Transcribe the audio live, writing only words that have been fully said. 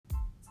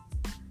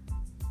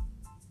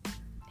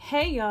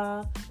Hey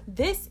y'all,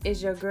 this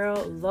is your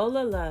girl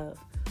Lola Love.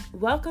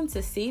 Welcome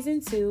to Season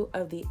 2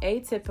 of the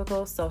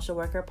Atypical Social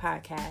Worker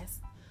Podcast,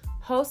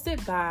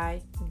 hosted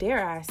by,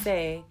 dare I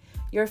say,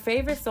 your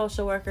favorite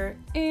social worker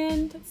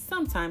and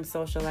sometimes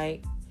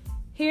socialite,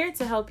 here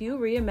to help you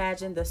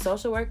reimagine the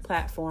social work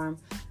platform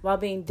while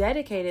being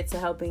dedicated to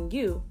helping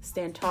you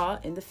stand tall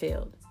in the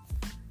field.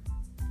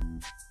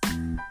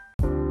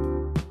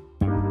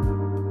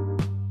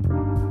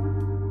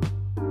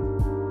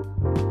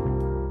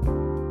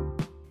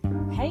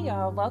 Hey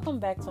y'all, welcome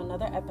back to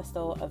another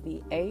episode of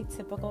the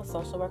Atypical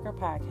Social Worker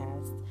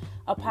Podcast,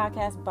 a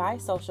podcast by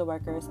social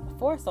workers,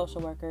 for social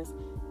workers,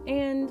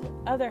 and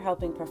other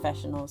helping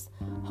professionals.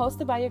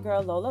 Hosted by your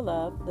girl Lola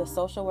Love, the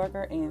social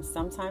worker and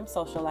sometimes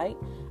socialite.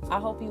 I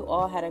hope you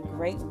all had a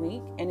great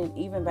week and an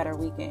even better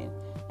weekend.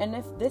 And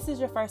if this is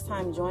your first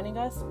time joining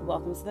us,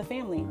 welcome to the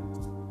family.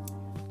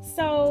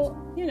 So,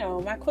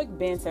 my quick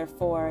banter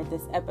for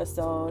this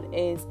episode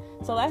is,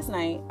 last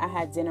night I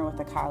had dinner with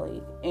a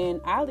colleague,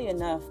 and oddly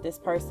enough, this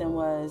person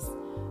was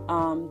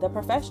the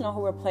professional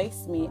who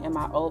replaced me in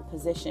my old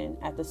position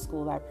at the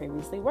school I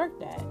previously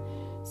worked at.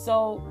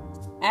 So,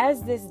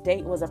 as this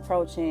date was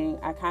approaching,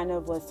 I kind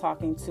of was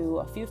talking to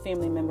a few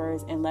family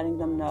members and letting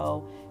them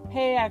know,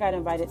 hey, I got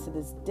invited to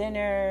this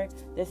dinner.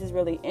 This is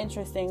really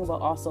interesting,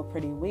 but also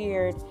pretty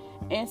weird.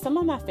 And some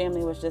of my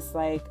family was just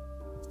like,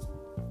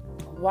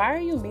 why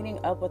are you meeting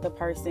up with a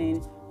person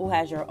who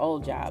has your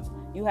old job?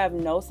 You have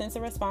no sense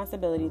of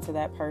responsibility to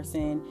that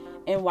person.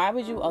 And why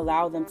would you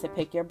allow them to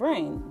pick your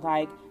brain?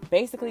 Like,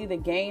 basically, the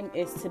game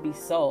is to be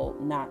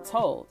sold, not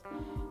told.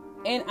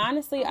 And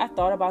honestly, I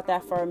thought about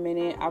that for a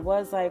minute. I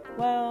was like,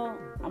 well,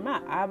 I'm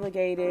not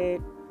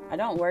obligated. I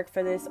don't work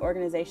for this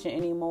organization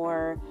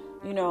anymore.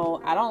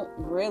 I don't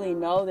really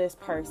know this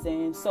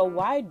person. So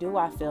why do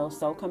I feel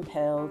so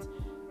compelled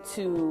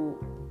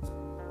to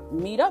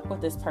meet up with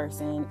this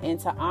person and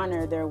to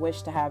honor their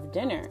wish to have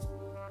dinner?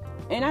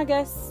 And I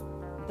guess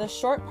the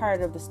short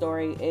part of the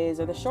story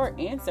is, or the short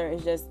answer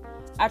is just,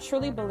 I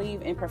truly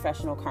believe in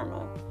professional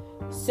karma.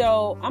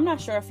 So I'm not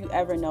sure if you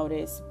ever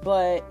noticed,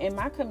 but in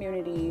my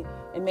community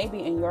and maybe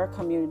in your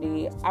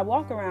community, I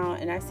walk around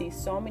and I see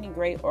so many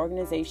great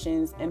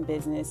organizations and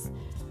business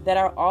that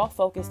are all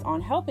focused on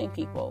helping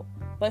people.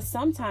 But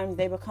sometimes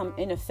they become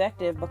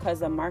ineffective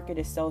because the market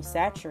is so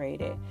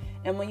saturated.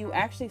 And when you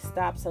actually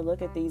stop to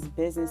look at these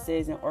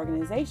businesses and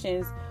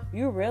organizations,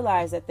 you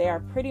realize that they are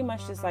pretty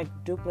much just like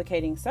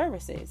duplicating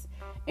services.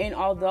 And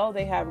although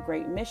they have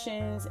great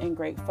missions and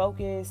great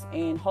focus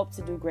and hope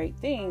to do great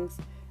things,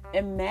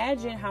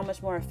 imagine how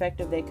much more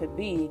effective they could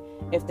be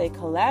if they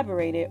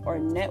collaborated or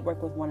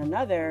network with one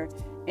another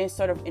and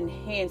sort of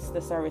enhance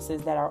the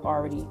services that are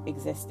already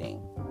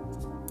existing.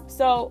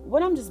 So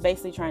what I'm just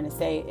basically trying to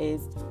say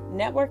is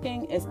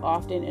networking is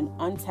often an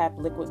untapped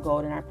liquid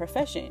gold in our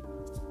profession.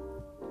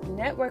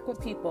 Network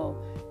with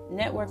people,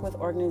 network with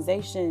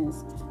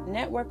organizations,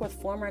 network with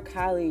former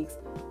colleagues,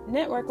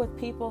 network with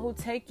people who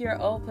take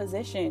your old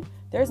position.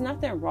 There's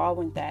nothing wrong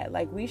with that.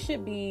 Like, we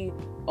should be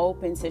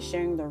open to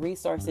sharing the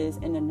resources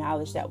and the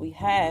knowledge that we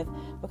have,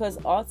 because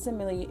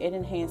ultimately it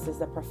enhances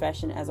the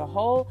profession as a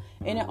whole,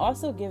 and it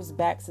also gives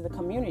back to the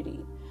community.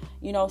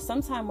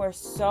 Sometimes we're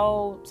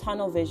so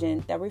tunnel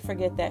vision that we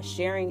forget that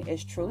sharing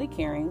is truly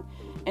caring,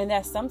 and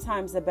that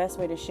sometimes the best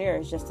way to share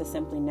is just to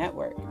simply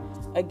network.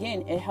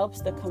 Again, it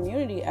helps the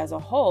community as a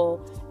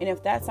whole, and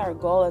if that's our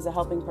goal as a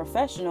helping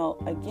professional,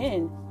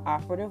 again,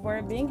 operative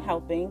word being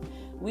helping,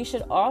 we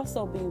should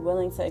also be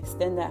willing to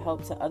extend that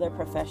help to other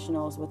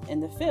professionals within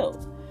the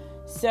field.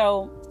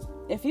 So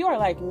if you are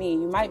like me,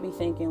 you might be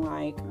thinking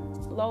like,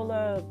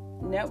 Lola,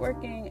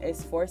 networking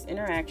is forced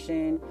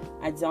interaction.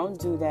 I don't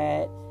do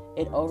that.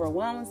 It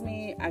overwhelms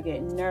me. I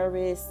get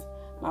nervous.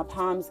 My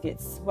palms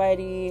get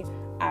sweaty.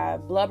 I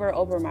blubber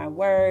over my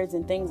words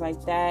and things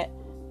like that.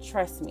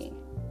 Trust me,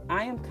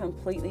 I am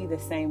completely the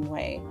same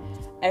way.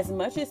 As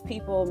much as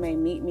people may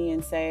meet me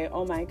and say,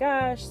 oh my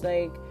gosh,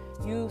 like,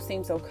 you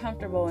seem so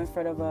comfortable in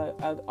front of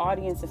an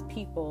audience of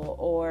people,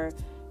 or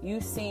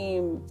you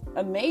seem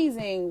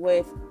amazing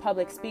with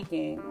public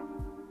speaking.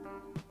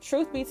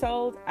 Truth be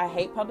told, I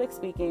hate public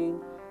speaking.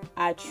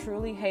 I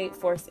truly hate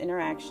forced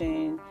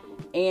interaction.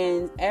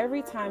 And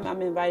every time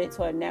I'm invited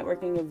to a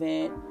networking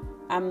event,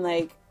 I'm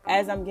like,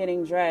 as I'm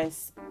getting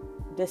dressed,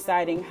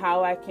 deciding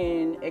how I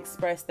can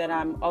express that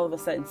I'm all of a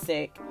sudden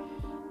sick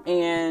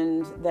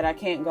and that I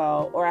can't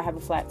go, or I have a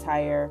flat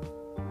tire.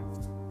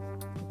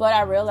 But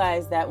I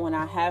realized that when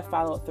I have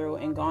followed through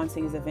and gone to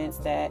these events,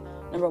 that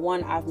number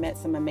one, I've met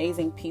some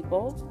amazing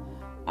people.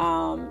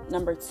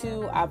 Number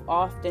two, I've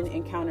often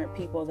encountered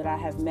people that I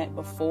have met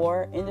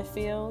before in the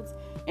field.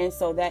 And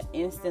so that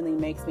instantly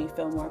makes me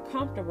feel more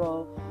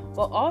comfortable.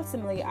 But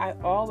ultimately, I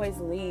always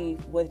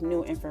leave with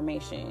new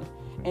information.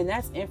 And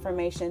that's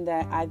information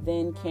that I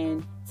then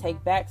can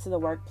take back to the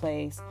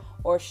workplace,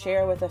 or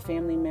share with a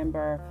family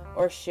member,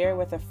 or share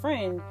with a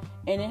friend.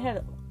 And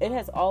it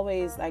has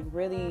always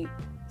really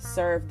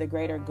served the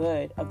greater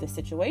good of the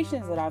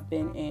situations that I've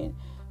been in.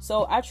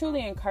 So I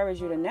truly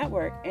encourage you to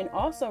network, and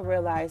also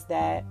realize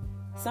that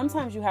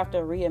sometimes you have to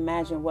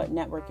reimagine what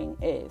networking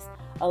is.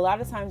 A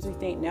lot of times we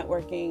think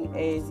networking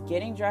is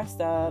getting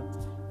dressed up,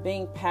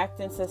 being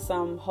packed into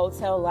some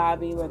hotel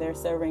lobby where they're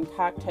serving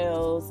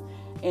cocktails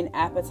and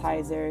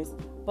appetizers.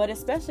 But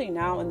especially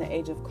now in the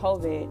age of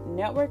COVID,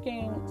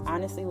 networking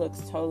honestly looks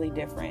totally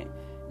different.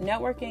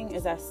 Networking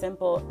is as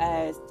simple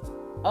as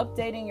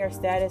updating your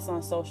status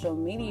on social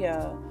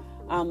media,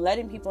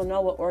 letting people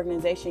know what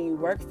organization you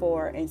work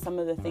for and some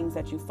of the things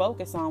that you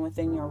focus on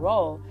within your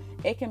role.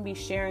 It can be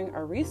sharing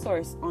a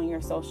resource on your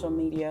social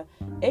media.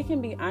 It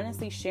can be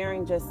honestly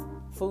sharing just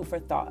food for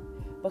thought.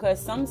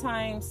 Because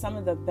sometimes some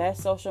of the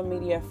best social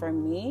media for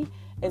me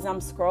is I'm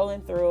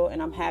scrolling through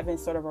and I'm having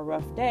sort of a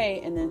rough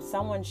day, and then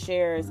someone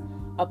shares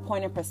a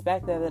point of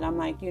perspective that I'm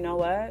like, you know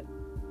what?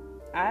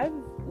 I've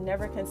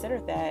never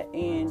considered that,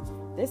 and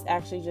this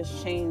actually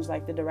just changed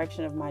like the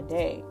direction of my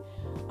day.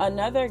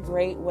 Another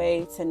great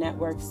way to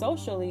network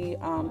socially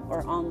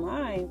or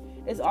online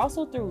is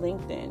also through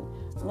LinkedIn.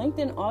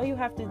 LinkedIn, all you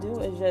have to do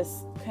is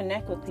just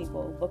connect with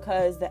people,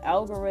 because the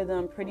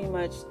algorithm pretty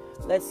much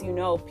lets you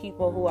know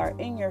people who are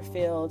in your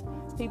field,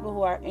 people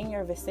who are in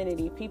your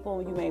vicinity,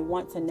 people you may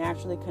want to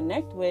naturally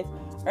connect with,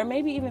 or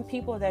maybe even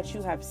people that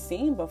you have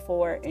seen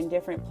before in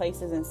different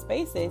places and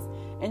spaces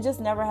and just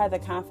never had the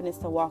confidence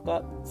to walk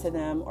up to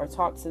them or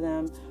talk to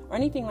them or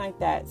anything like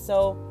that.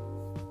 So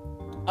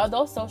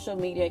although social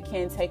media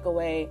can take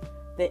away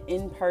the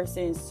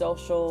in-person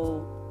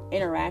social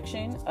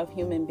interaction of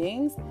human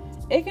beings,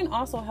 it can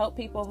also help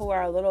people who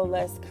are a little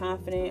less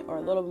confident or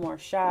a little more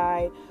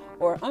shy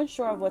or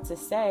unsure of what to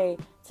say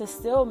to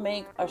still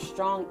make a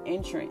strong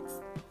entrance.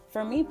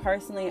 For me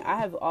personally, I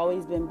have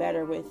always been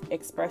better with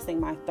expressing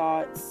my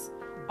thoughts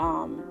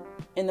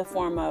in the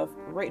form of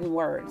written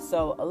words.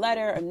 So a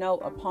letter, a note,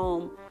 a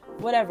poem,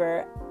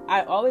 whatever.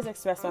 I always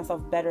express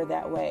myself better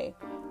that way.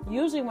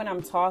 Usually when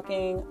I'm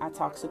talking, I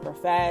talk super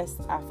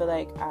fast. I feel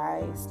like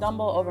I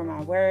stumble over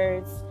my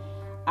words.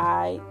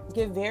 I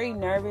get very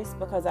nervous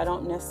because I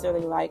don't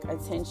necessarily like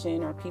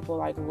attention or people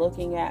like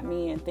looking at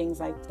me and things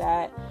like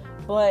that.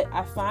 But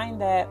I find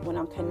that when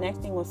I'm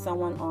connecting with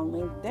someone on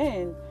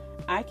LinkedIn,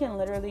 I can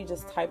literally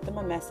just type them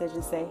a message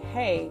and say,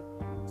 hey,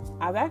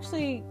 I've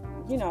actually,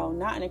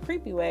 not in a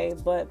creepy way,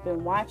 but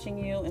been watching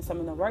you and some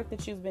of the work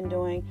that you've been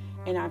doing,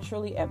 and I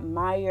truly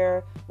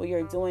admire what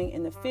you're doing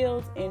in the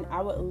field, and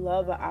I would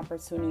love an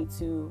opportunity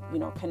to,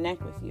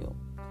 connect with you.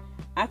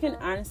 I can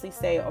honestly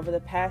say over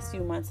the past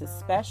few months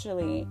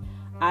especially,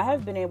 I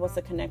have been able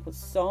to connect with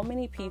so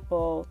many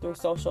people through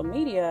social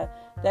media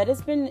that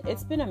it's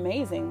been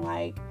amazing.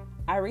 Like,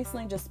 I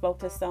recently just spoke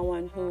to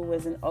someone who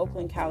was in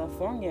Oakland,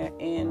 California,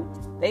 and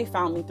they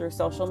found me through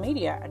social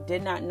media. I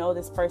did not know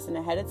this person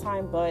ahead of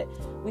time, but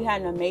we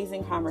had an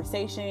amazing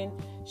conversation.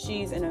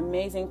 She's an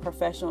amazing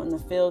professional in the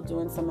field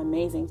doing some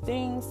amazing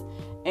things,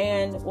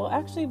 and we'll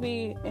actually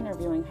be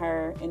interviewing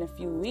her in a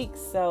few weeks,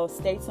 so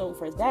stay tuned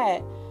for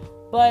that.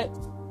 But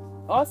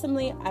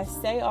ultimately, I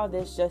say all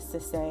this just to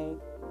say,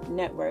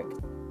 network.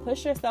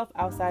 Push yourself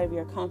outside of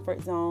your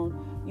comfort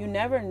zone. You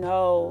never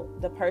know,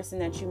 the person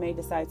that you may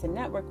decide to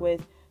network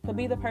with could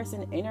be the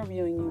person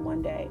interviewing you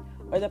one day,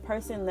 or the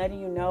person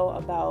letting you know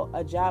about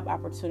a job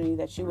opportunity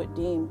that you would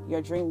deem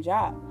your dream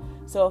job.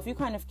 So if you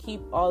kind of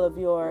keep all of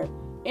your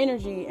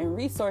energy and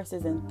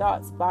resources and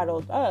thoughts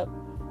bottled up,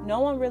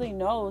 no one really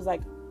knows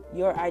like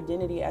your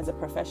identity as a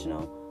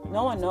professional.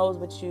 No one knows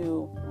what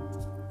you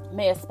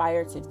may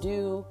aspire to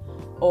do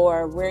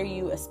or where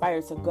you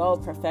aspire to go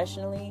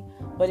professionally.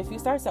 But if you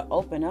start to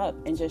open up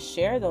and just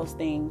share those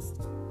things,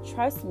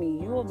 trust me,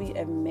 you will be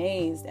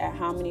amazed at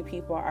how many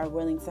people are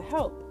willing to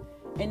help.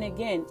 And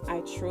again,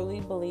 I truly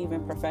believe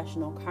in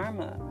professional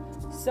karma.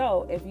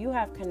 So if you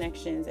have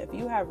connections, if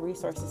you have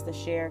resources to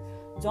share,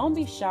 don't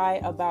be shy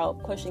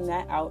about pushing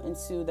that out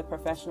into the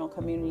professional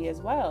community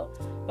as well,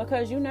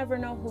 because you never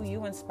know who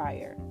you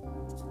inspire.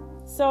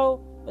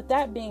 So with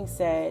that being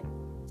said,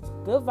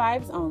 good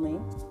vibes only,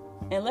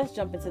 and let's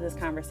jump into this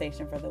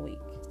conversation for the week.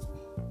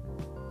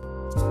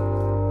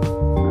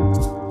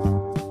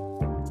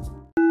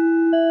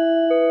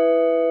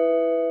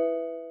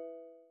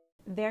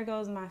 There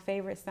goes my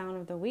favorite sound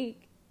of the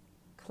week.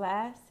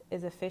 Class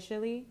is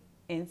officially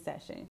in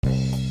session.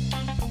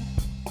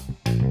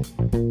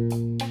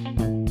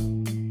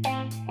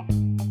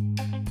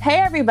 Hey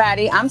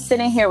everybody, I'm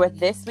sitting here with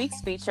this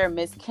week's feature,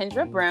 Ms.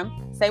 Kendra Brim.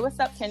 Say what's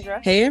up,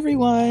 Kendra. Hey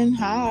everyone,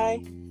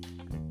 hi.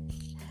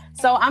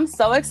 So I'm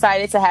so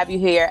excited to have you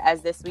here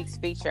as this week's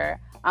feature.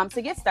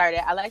 To get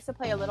started, I like to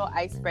play a little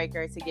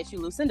icebreaker to get you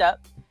loosened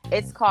up.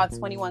 It's called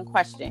 21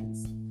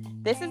 Questions.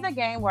 This is a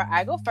game where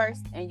I go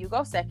first and you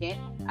go second.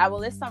 I will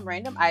list some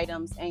random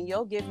items and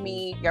you'll give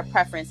me your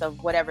preference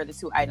of whatever the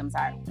two items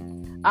are.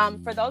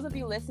 For those of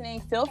you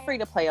listening, feel free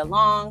to play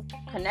along.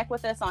 Connect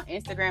with us on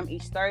Instagram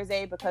each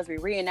Thursday because we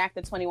reenact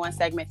the 21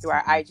 segment through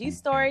our IG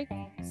story.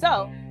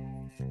 So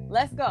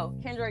let's go.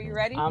 Kendra, are you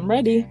ready? I'm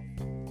ready.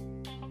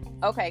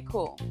 Okay,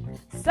 cool.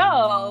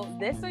 So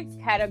this week's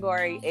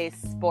category is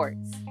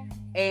sports.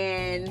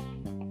 And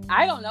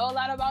I don't know a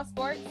lot about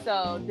sports,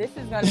 so this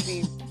is going to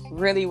be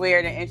really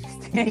weird and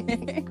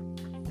interesting.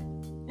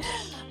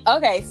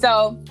 Okay,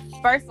 so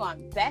first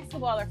one,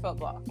 basketball or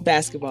football?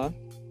 Basketball.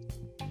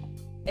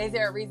 Is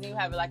there a reason you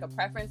have like a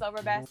preference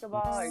over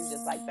basketball, or you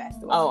just like Oh,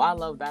 basketball? I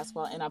love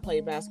basketball, and I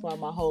played basketball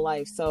my whole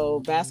life.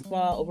 So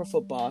basketball over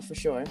football for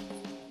sure.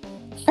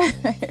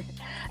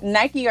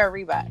 Nike or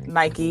Reebok?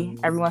 Nike.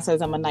 Everyone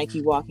says I'm a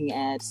Nike walking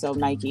ad, so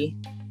Nike.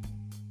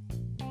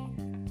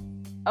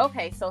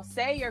 Okay, so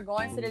say you're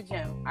going to the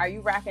gym. Are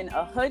you rocking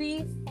a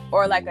hoodie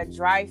or like a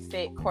dry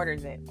fit quarter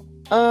zip?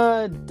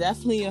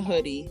 Definitely a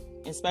hoodie,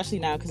 especially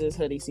now because it's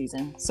hoodie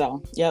season.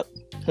 So, yep,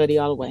 hoodie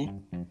all the way.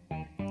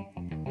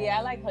 Yeah,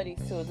 I like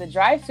hoodies too. The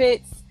dry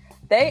fits,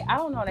 I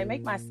don't know, they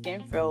make my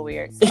skin feel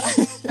weird. So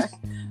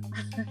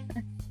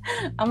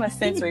I'm a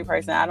sensory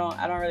person. I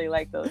don't really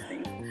like those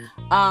things.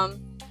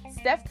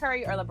 Steph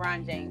Curry or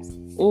LeBron James?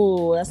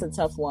 Ooh, that's a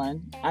tough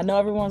one. I know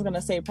everyone's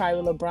gonna say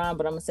probably LeBron,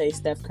 but I'm gonna say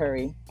Steph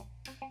Curry.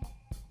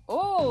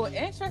 Oh,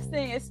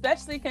 interesting,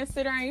 especially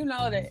considering,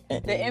 the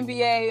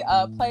NBA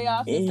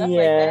playoffs and stuff like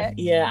that.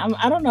 Yeah.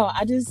 I don't know.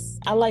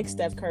 I like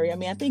Steph Curry. I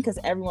mean, I think because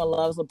everyone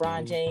loves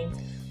LeBron James,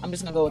 I'm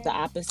just going to go with the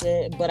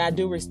opposite. But I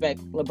do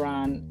respect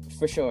LeBron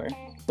for sure.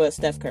 But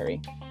Steph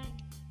Curry.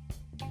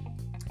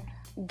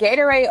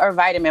 Gatorade or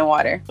vitamin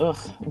water? Ugh,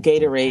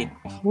 Gatorade.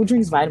 Who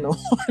drinks vitamin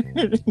water?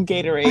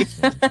 Gatorade.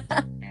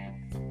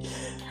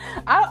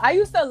 I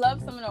used to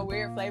love some of the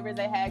weird flavors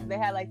they had. They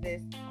had like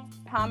this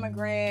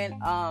pomegranate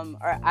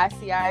or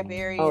acai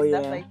berry and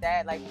stuff like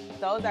that. Like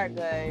those are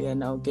good. Yeah,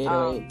 no,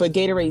 Gatorade. But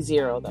Gatorade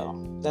Zero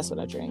though. That's what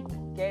I drink.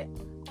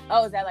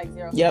 Is that like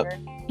zero sugar?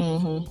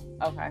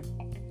 Mm-hmm. Okay.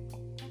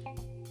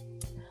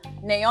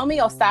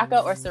 Naomi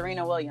Osaka or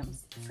Serena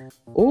Williams?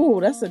 Ooh,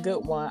 that's a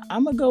good one.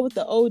 I'm gonna go with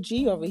the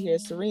OG over here,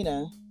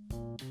 Serena.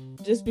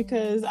 Just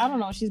because I don't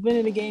know, she's been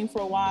in the game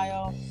for a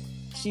while.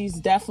 She's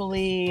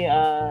definitely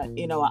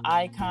an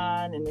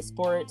icon in the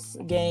sports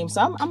game.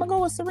 So I'm gonna go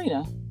with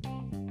Serena.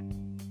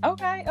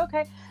 Okay.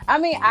 I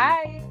mean,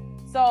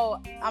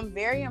 I'm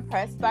very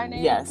impressed by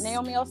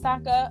Naomi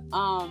Osaka.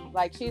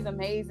 Like she's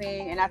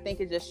amazing, and I think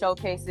it just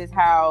showcases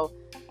how,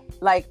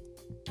 like,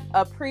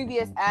 a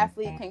previous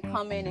athlete can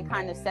come in and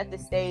kind of set the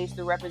stage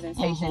through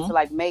representation to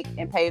like make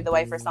and pave the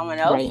way for someone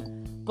else. Right.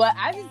 But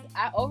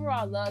I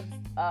overall love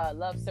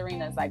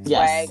Serena's like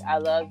swag. I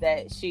love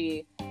that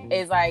she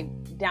is like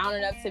down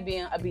enough to be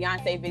in a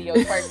Beyonce video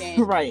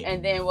twerking, right?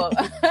 And then will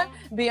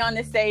be on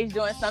the stage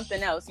doing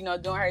something else,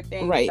 doing her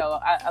thing. Right. So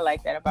I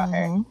like that about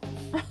her.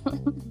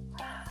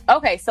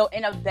 Okay, so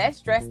in a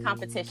best dressed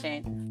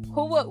competition,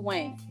 who would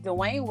win,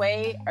 Dwayne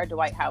Wade or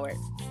Dwight Howard?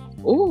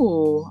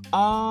 Ooh,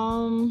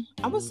 I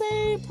would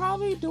say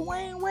probably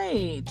Dwayne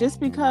Wade, just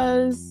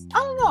because I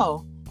don't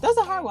know. That's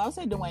a hard one. I would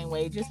say Dwayne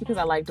Wade, just because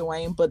I like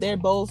Dwayne. But they're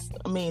both,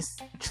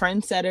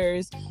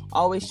 trendsetters,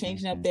 always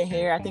changing up their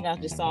hair. I think I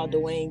just saw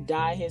Dwayne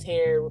dye his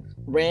hair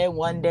red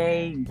one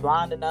day,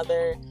 blonde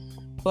another.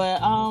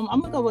 But I'm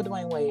gonna go with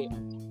Dwayne Wade.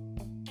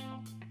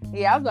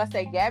 Yeah, I was gonna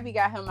say Gabby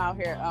got him out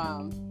here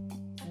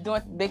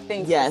doing big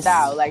things for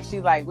style. Like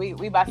she's like, we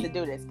about to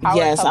do this.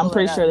 Yes, I'm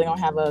pretty sure they're gonna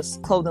have a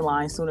clothing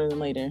line sooner than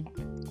later.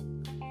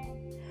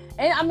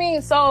 And I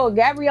mean, so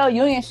Gabrielle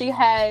Union, she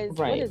has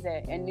what is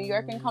it, in New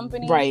York and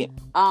Company, right?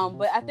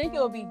 But I think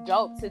it would be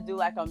dope to do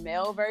like a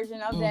male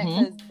version of that,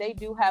 because they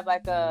do have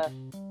like a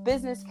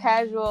business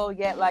casual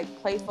yet like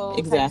playful.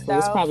 Exactly,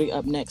 it's probably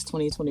up next.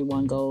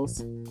 2021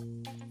 goals.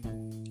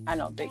 I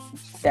know, big,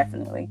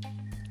 definitely.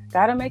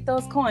 Gotta make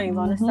those coins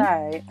on the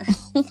side.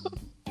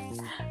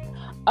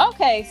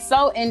 Okay,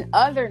 so in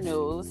other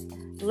news,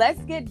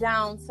 let's get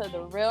down to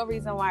the real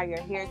reason why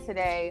you're here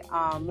today.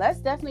 Let's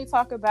definitely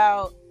talk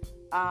about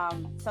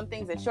some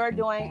things that you're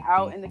doing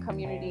out in the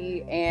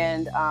community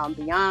and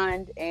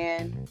beyond.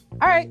 And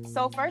all right,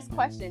 so first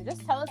question,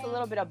 just tell us a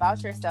little bit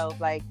about yourself,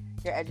 like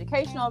your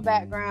educational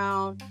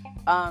background,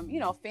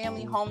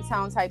 family,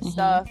 hometown type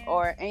stuff,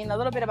 and a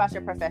little bit about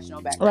your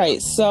professional background.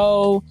 Right.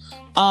 So,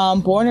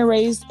 born and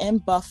raised in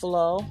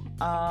Buffalo.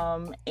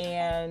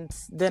 And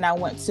then I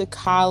went to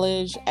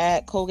college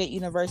at Colgate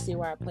University,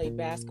 where I played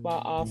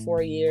basketball all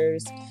 4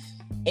 years.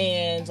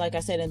 And like I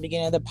said in the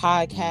beginning of the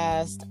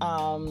podcast,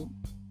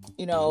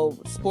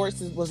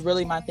 sports was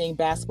really my thing,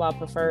 basketball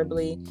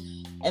preferably.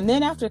 And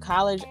then after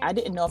college, I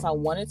didn't know if I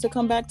wanted to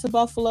come back to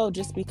Buffalo,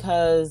 just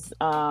because,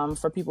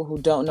 for people who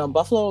don't know,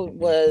 Buffalo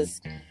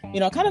was,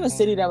 kind of a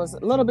city that was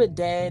a little bit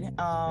dead,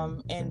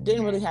 and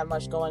didn't really have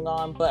much going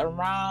on. But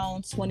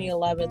around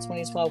 2011,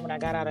 2012, when I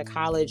got out of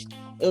college,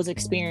 it was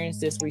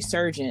experienced this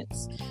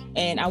resurgence,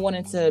 and I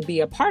wanted to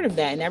be a part of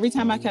that. And every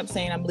time I kept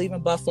saying, I'm leaving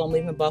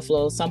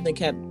Buffalo, something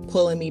kept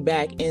pulling me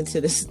back into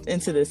the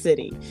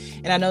city.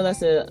 And I know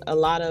that's a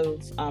lot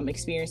of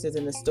experiences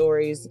in the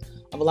stories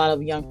of a lot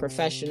of young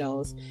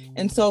professionals.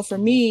 And so for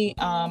me,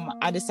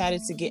 I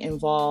decided to get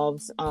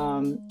involved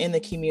in the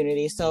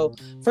community. So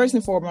first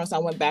and foremost, I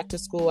went back to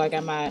school. I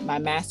got my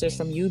master's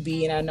from UB,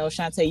 and I know,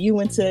 Shantae, you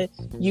went to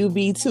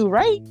UB too,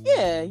 right?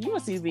 Yeah, you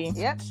went to UB.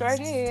 Yep, sure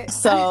did.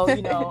 So,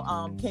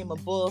 came a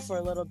bull for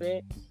a little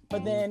bit.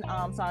 But then,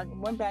 so I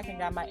went back and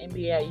got my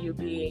MBA at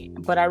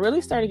UB, but I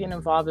really started getting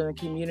involved in the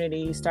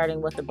community,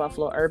 starting with the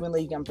Buffalo Urban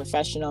League Young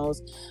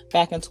Professionals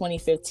back in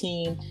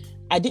 2015.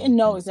 I didn't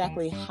know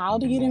exactly how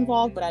to get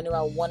involved, but I knew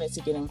I wanted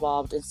to get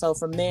involved. And so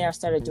from there, I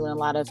started doing a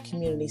lot of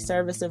community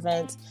service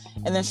events.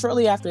 And then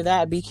shortly after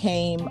that, I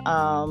became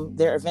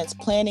their events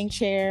planning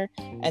chair,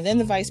 and then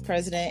the vice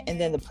president,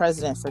 and then the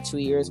president for 2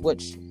 years,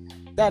 which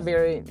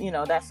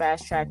that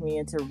fast tracked me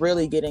into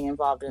really getting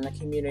involved in the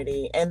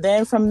community. And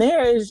then from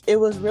there, it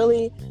was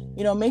really,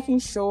 making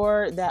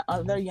sure that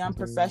other young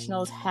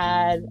professionals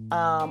had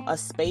a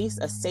safe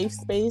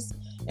space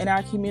in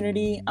our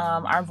community.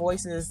 Our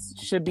voices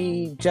should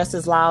be just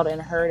as loud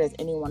and heard as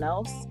anyone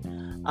else.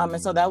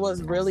 And so that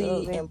was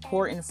really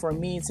important for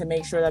me to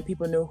make sure that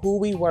people knew who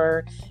we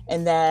were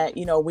and that,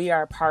 we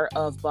are part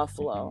of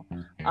Buffalo.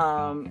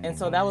 And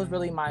so that was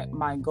really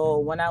my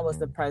goal when I was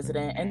the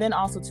president. And then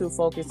also too,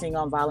 focusing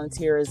on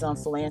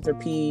volunteerism,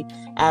 philanthropy,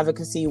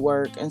 advocacy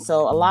work. And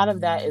so a lot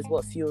of that is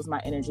what fuels my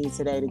energy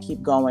today to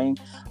keep going,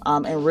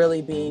 and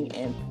really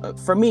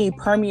for me,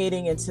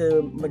 permeating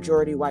into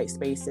majority white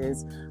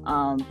spaces,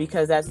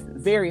 because that's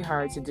very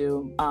hard to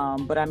do.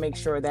 But I make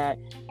sure that,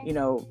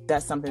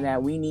 that's something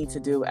that we need to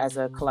do as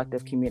a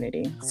collective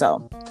community.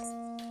 So.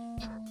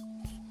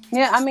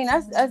 Yeah, I mean,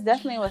 that's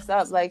definitely what's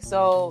up. Like,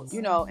 so,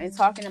 in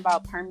talking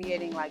about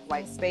permeating like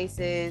white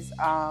spaces,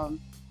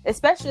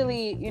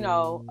 especially,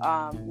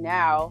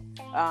 now,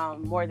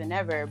 more than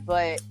ever.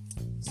 But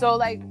so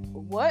like,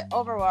 what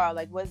overall,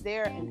 like, was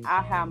there an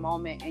aha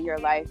moment in your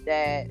life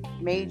that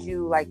made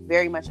you like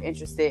very much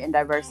interested in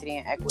diversity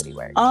and equity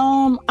work?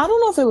 I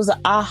don't know if it was an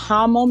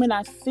aha moment.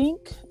 I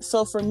think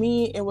so. For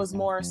me, it was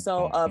more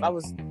so of I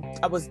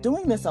was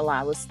doing this a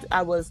lot.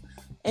 I was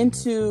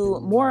into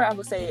more, I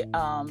would say,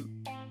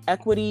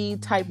 equity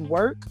type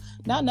work,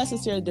 not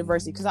necessarily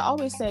diversity, because I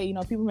always say,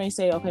 people may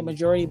say, okay,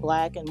 majority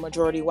Black and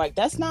majority white.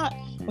 That's not,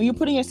 when you're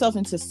putting yourself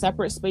into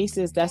separate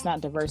spaces, that's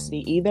not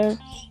diversity either.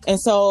 And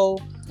so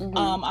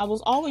I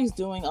was always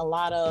doing a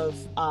lot of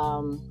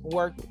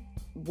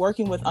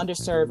working with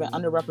underserved and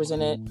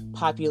underrepresented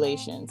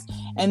populations.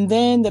 And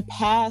then the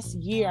past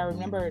year, I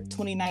remember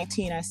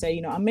 2019, I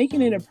said, I'm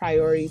making it a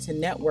priority to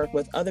network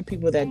with other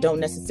people that don't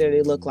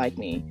necessarily look like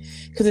me,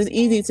 because it's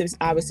easy to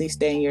obviously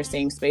stay in your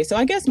same space. So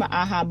I guess my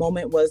aha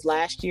moment was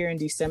last year in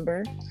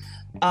December.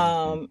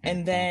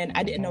 And then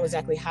I didn't know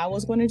exactly how I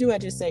was going to do it. I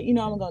just said, I'm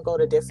going to go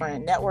to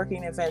different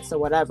networking events or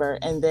whatever.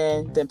 And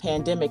then the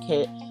pandemic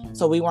hit,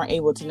 so we weren't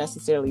able to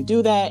necessarily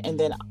do that. And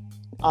then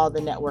all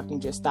the networking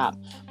just stopped.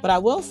 But I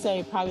will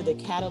say probably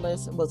the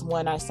catalyst was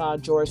when I saw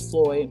George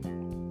Floyd,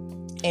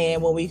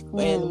 and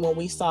when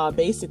we saw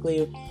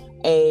basically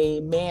a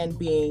man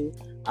being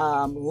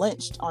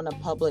lynched on a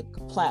public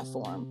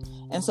platform.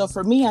 And so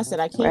for me, I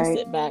said, I can't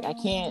sit back. I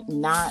can't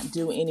not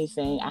do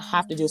anything. I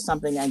have to do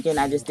something. Again,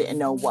 I just didn't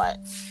know what.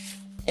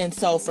 And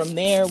so from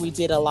there, we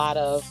did a lot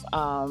of,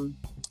 I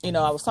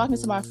was talking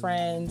to my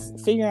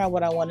friends, figuring out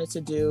what I wanted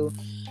to do.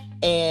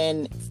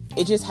 And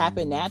it just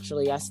happened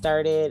naturally. I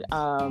started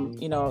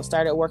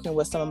working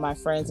with some of my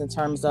friends in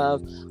terms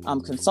of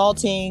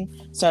consulting,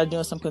 started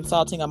doing some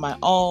consulting on my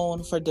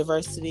own for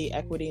diversity,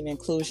 equity, and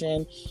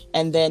inclusion.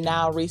 And then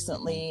now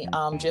recently,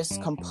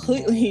 just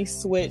completely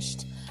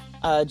switched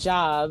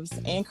jobs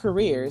and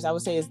careers. I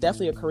would say it's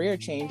definitely a career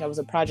change. I was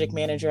a project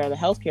manager at a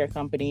healthcare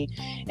company,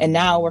 and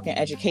now I work in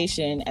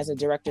education as a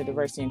director of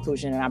diversity,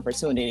 inclusion, and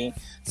opportunity.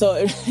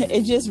 So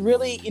it just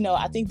really,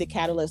 I think the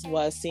catalyst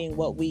was seeing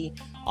what we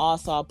all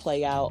saw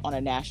play out on a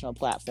national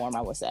platform,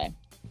 I would say.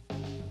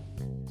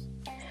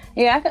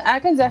 Yeah, I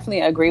can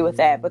definitely agree with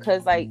that,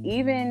 because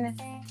even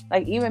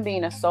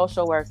being a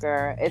social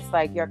worker, it's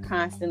like you're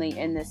constantly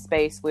in this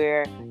space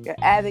where you're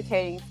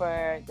advocating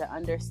for the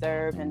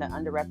underserved and the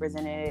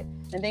underrepresented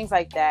and things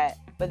like that.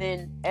 But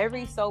then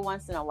every so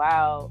once in a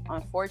while,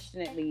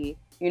 unfortunately,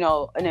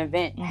 an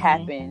event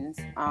happens,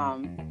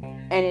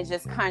 and it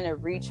just kind of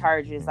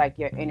recharges like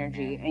your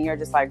energy, and you're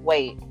just like,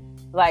 wait,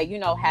 like,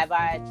 have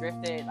I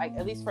drifted? Like,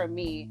 at least for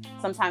me,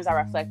 sometimes I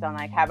reflect on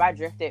like, have I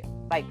drifted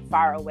like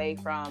far away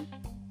from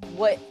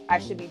what I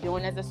should be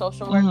doing as a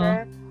social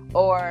worker?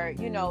 Or,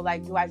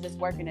 like, do I just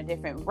work in a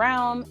different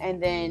realm?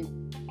 And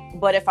then,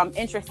 but if I'm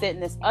interested in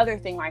this other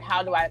thing, like,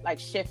 how do I like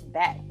shift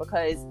back?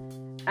 Because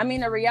I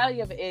mean, the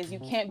reality of it is you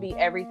can't be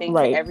everything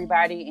to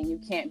everybody, and you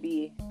can't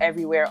be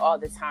everywhere all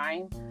the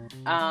time.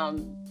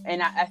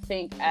 And I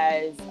think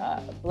as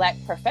Black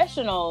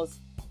professionals,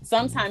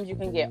 sometimes you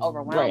can get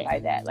overwhelmed by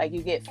that. Like,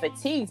 you get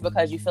fatigued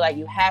because you feel like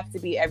you have to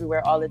be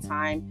everywhere all the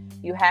time.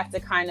 You have to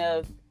kind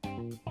of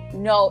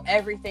know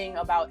everything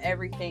about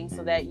everything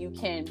so that you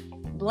can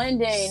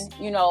blend in,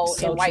 in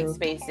white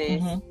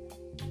spaces.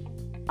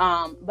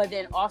 But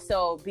then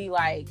also be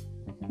like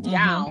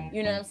down,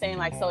 you know what I'm saying?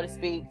 Like, so to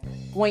speak,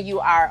 when you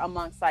are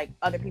amongst like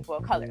other people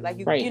of color, like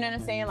you know what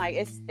I'm saying? Like,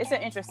 it's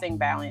an interesting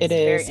balance. It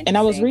is. And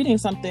I was reading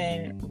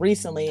something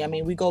recently. I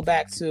mean, we go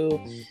back to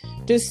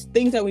just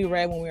things that we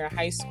read when we were in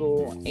high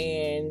school,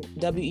 and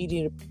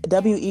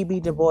W.E.B.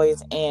 Du Bois,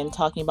 and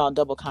talking about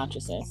double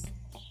consciousness.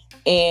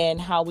 and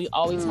how we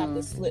always have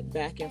to slip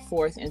back and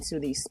forth into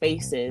these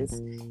spaces,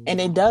 and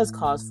it does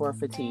cause for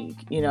fatigue,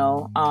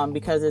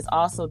 because it's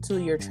also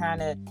too, you're trying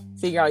to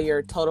figure out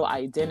your total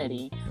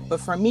identity. But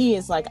for me,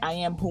 it's like, I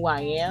am who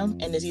I am,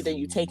 and it's either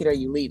you take it or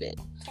you leave it.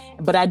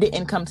 But I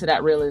didn't come to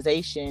that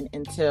realization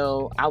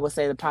until, I would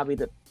say, probably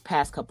the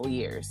past couple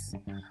years.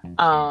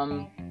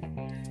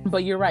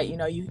 But you're right,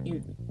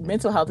 you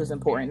mental health is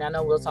important. I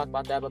know we'll talk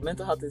about that, but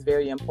mental health is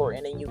very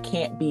important, and you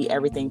can't be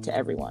everything to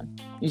everyone.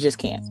 You just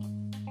can't.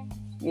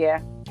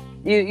 Yeah,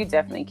 you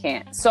definitely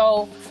can't.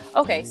 So,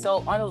 okay, so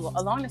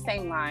along the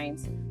same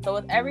lines, so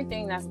with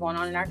everything that's going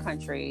on in our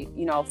country,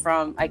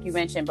 from, like you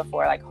mentioned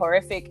before, like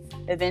horrific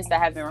events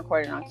that have been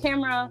recorded on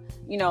camera,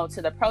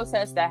 to the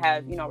protests that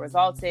have,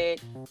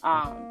 resulted,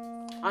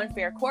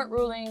 unfair court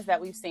rulings that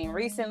we've seen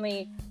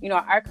recently,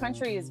 our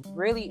country is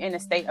really in a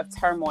state of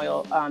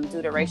turmoil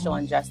due to racial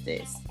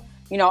injustice.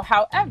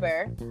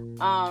 However,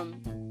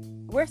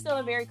 we're still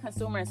a very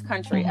consumerist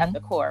country at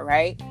the core,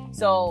 right?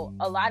 So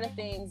a lot of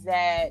things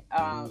that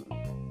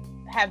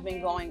have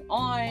been going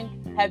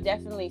on have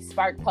definitely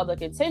sparked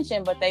public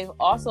attention, but they've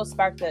also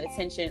sparked the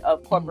attention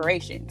of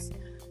corporations.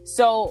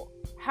 So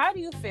how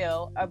do you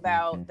feel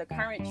about the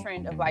current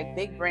trend of like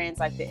big brands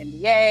like the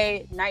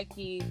NBA,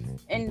 Nike,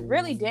 and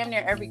really damn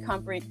near every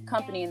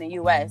company in the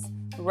US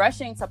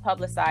rushing to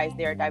publicize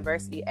their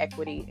diversity,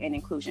 equity, and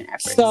inclusion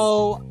efforts?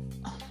 So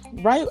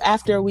right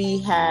after we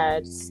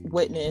had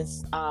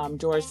witnessed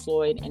George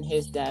Floyd and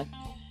his death,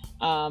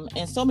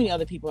 and so many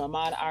other people,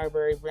 Ahmaud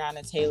Arbery,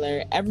 Breonna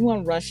Taylor,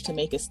 everyone rushed to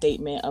make a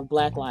statement of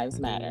Black Lives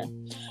Matter.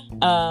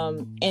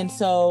 And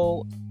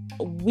so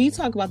we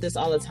talk about this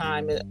all the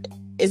time.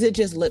 Is it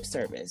just lip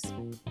service?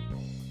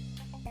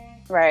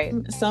 Right.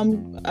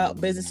 Some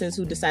businesses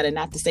who decided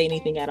not to say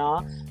anything at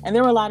all. And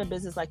there were a lot of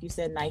businesses, like you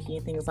said, Nike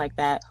and things like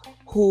that,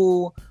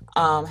 who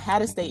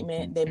had a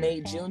statement. They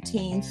made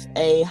Juneteenth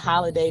a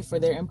holiday for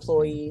their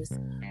employees.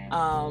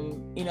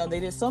 They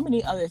did so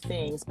many other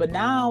things. But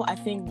now I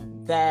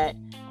think that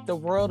the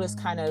world is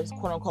kind of,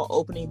 quote unquote,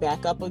 opening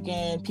back up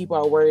again. People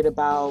are worried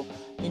about,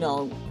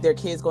 their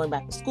kids going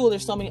back to school.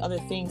 There's so many other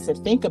things to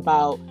think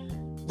about.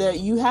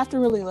 You have to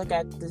really look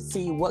at to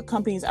see what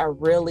companies are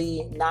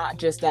really not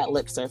just that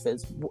lip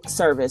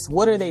service.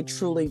 What are they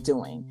truly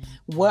doing?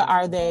 What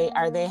are they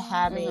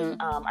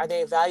having? Are they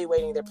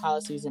evaluating their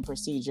policies and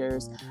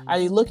procedures? Are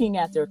they looking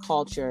at their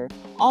culture?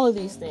 All of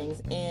these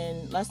things.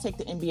 And let's take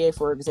the NBA,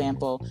 for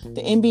example.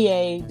 The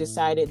NBA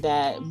decided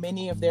that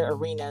many of their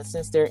arenas,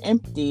 since they're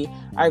empty,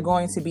 are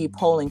going to be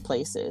polling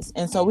places.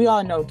 And so we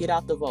all know, get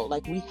out the vote.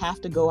 Like, we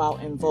have to go out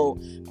and vote,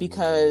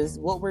 because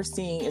what we're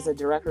seeing is a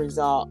direct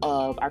result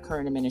of our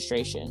current administration.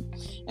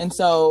 And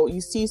so you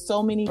see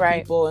so many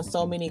people and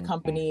so many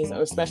companies,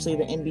 or especially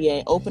the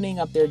NBA, opening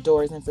up their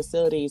doors and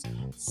facilities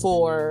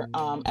for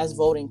as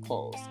voting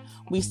polls.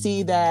 We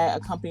see that a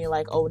company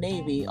like Old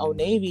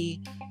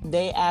Navy,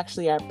 they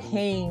actually are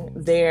paying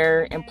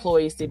their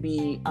employees to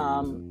be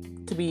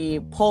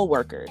poll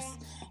workers.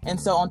 And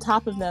so on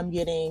top of them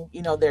getting,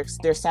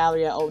 their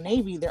salary at Old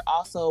Navy, they're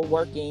also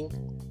working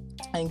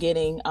and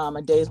getting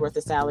a day's worth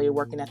of salary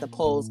working at the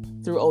polls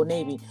through Old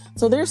Navy.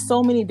 So there's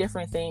so many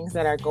different things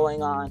that are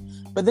going on.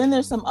 But then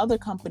there's some other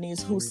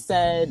companies who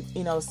said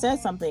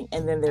something,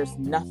 and then there's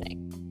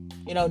nothing.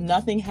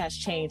 Nothing has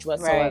changed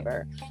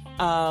whatsoever.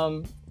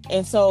 Right.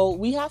 And so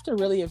we have to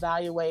really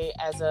evaluate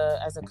as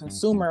a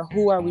consumer,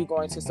 who are we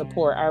going to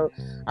support?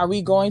 Are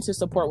we going to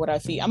support what I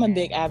feed? I'm a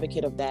big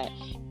advocate of that.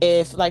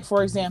 If, like,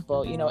 for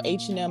example,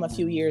 H&M a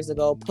few years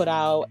ago put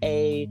out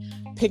a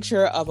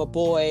picture of a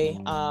boy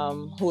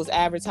who was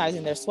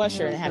advertising their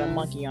sweatshirt and had a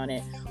monkey on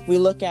it. We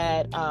look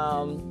at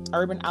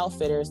Urban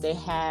Outfitters. They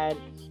had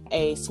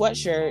a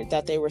sweatshirt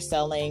that they were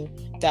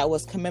selling that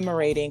was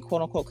commemorating,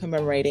 quote unquote,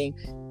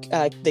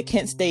 the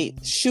Kent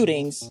State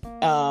shootings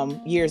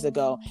years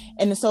ago.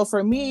 And so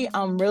for me,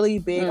 I'm really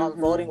big on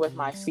voting with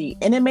my feet.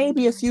 And it may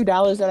be a few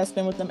dollars that I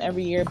spend with them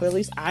every year, but at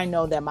least I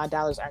know that my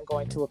dollars aren't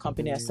going to a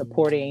company that's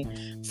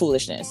supporting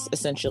foolishness,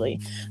 essentially.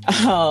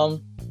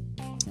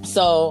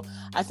 So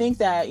I think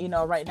that,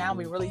 right now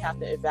we really have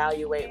to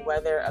evaluate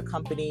whether a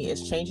company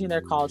is changing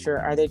their culture.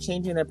 Are they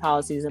changing their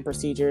policies and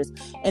procedures?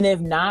 And if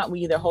not, we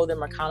either hold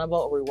them accountable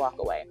or we walk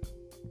away.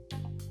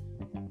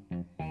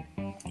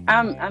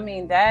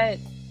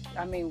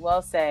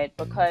 Well said,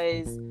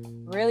 because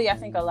really, I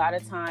think a lot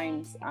of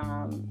times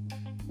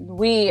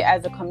we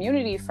as a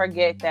community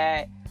forget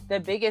that the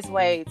biggest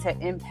way to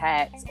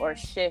impact or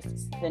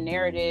shift the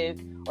narrative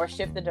or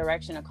shift the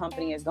direction a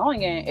company is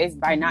going in is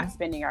by not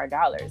spending our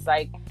dollars.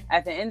 Like,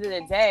 at the end of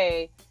the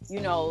day,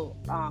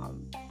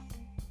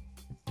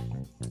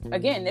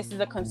 again, this is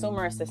a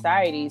consumerist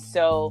society.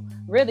 So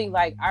really,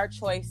 like, our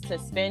choice to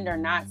spend or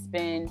not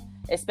spend,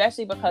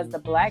 especially because the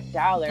Black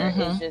dollar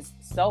is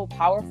just so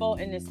powerful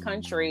in this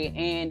country,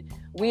 and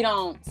we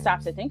don't stop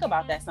to think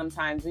about that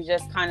sometimes. We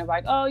just kind of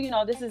like,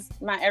 this is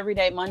my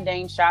everyday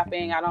mundane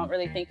shopping. I don't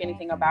really think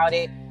anything about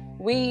it.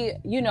 We,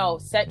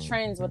 set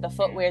trends with the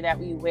footwear that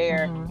we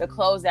wear, the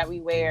clothes that we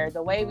wear,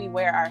 the way we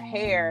wear our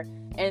hair.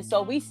 And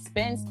so we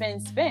spend.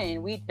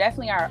 We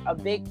definitely are a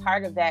big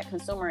part of that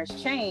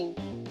consumerist chain.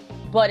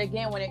 But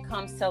again, when it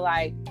comes to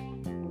like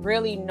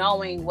really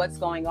knowing what's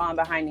going on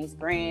behind these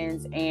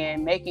brands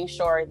and making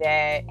sure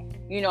that,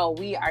 you know,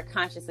 we are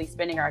consciously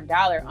spending our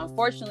dollar,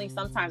 unfortunately,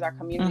 sometimes our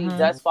community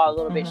does fall a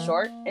little bit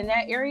short in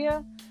that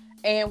area.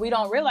 And we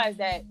don't realize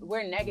that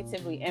we're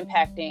negatively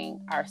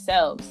impacting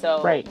ourselves.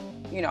 So,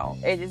 you know,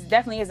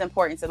 definitely is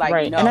important to like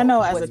know. And I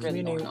know as a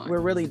community, we're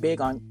really big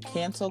on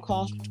cancel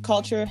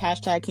culture,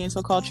 hashtag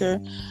cancel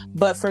culture.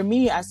 But for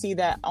me, I see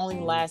that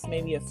only lasts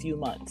maybe a few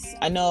months.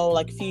 I know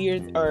like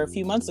a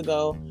few months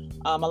ago,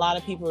 a lot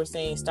of people were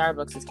saying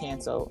Starbucks is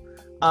canceled.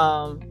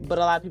 But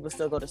a lot of people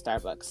still go to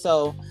Starbucks.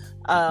 So,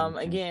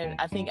 again,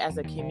 I think as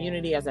a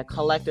community, as a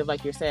collective,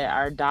 like you said,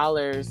 our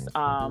dollars,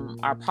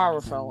 are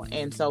powerful.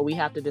 And so we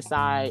have to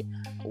decide,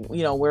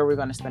 you know, where we're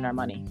going to spend our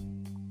money.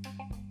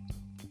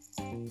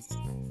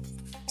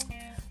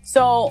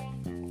 So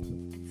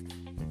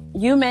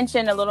you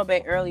mentioned a little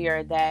bit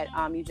earlier that,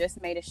 you just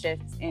made a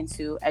shift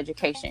into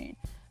education.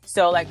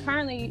 So like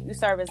currently you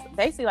serve as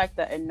basically like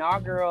the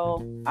inaugural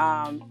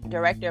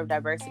director of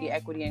diversity,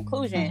 equity,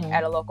 inclusion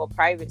at a local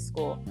private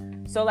school.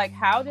 So like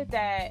how did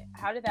that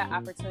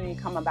opportunity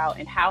come about,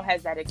 and how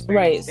has that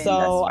experience been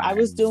thus far? I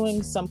was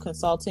doing some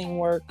consulting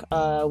work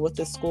with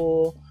the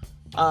school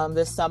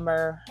this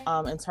summer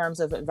in terms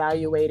of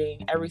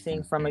evaluating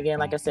everything from, again,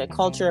 like I said,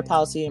 culture,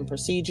 policy, and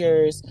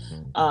procedures,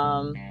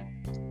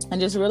 and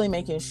just really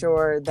making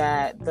sure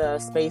that the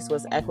space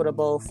was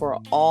equitable for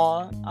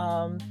all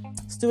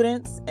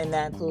students, and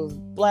that includes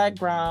Black,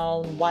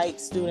 brown, white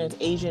students,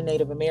 Asian,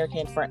 Native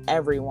American, for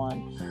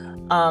everyone.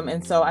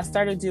 And so I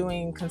started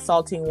doing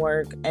consulting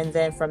work, and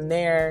then from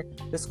there,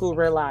 the school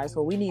realized,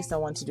 well, we need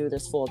someone to do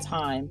this full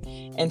time.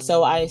 And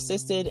so I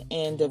assisted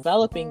in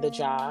developing the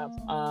job,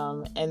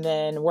 and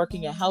then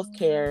working in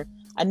healthcare.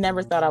 I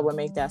never thought I would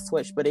make that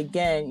switch. But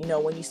again, you know,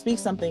 when you speak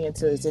something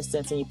into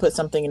existence and you put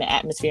something in the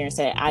atmosphere and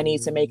say, I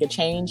need to make a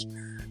change,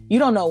 you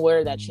don't know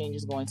where that change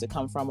is going to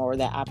come from or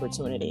that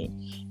opportunity.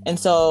 And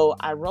so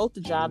I wrote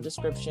the job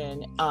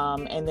description,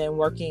 and then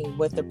working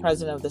with the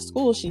president of the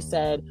school, she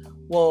said,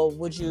 well,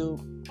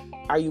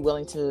 are you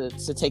willing to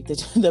take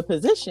the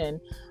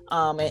position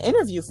and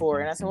interview for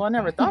it? And I said, well, I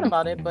never thought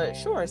about it, but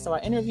sure. So I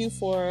interviewed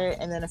for it.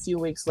 And then a few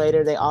weeks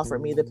later, they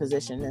offered me the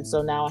position. And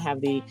so now I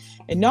have the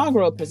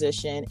inaugural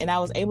position, and I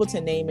was able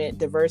to name it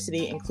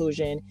Diversity,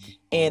 Inclusion,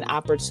 and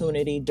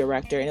Opportunity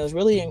Director. And it was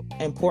really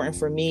important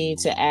for me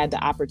to add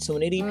the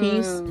opportunity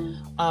piece,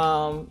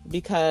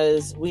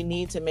 because we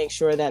need to make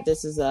sure that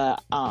this is a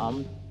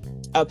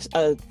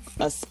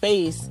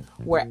space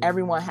where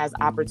everyone has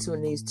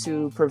opportunities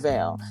to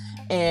prevail.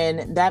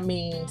 And that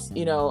means,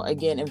 you know,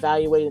 again,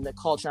 evaluating the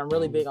culture. I'm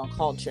really big on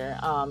culture.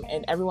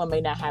 And everyone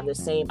may not have the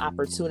same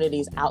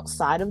opportunities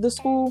outside of the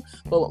school,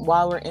 but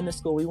while we're in the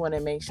school, we want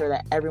to make sure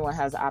that everyone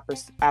has the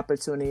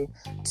opportunity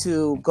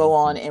to go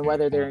on, and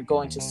whether they're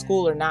going to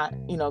school or not,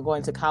 you know,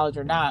 going to college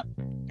or not,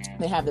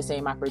 they have the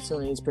same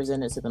opportunities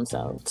presented to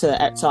themselves,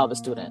 to all the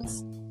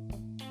students.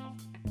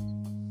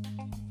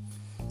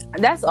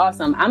 That's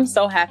awesome. I'm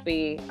so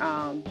happy.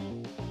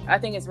 I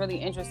think it's really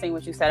interesting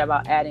what you said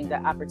about adding the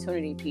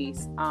opportunity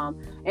piece.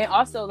 And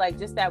also like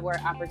just that word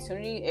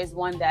opportunity is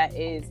one that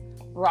is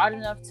broad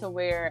enough to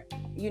where,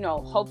 you know,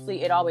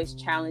 hopefully it always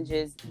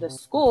challenges the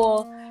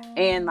school.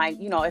 And like,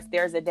 you know, if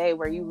there's a day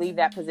where you leave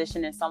that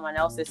position and someone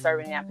else is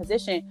serving that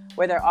position,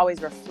 where they're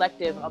always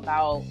reflective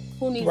about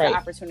who needs the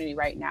opportunity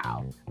right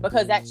now,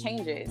 because that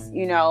changes,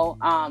 you know,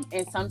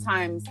 and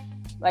sometimes,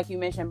 like you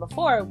mentioned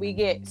before, we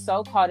get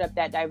so caught up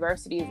that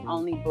diversity is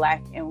only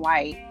Black and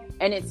white,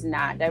 and it's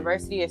not.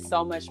 Diversity is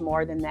so much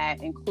more than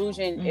that.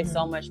 Inclusion is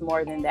so much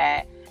more than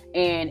that.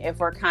 And if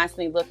we're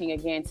constantly looking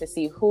again to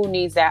see who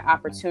needs that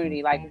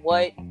opportunity, like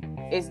what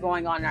is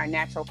going on in our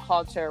natural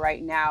culture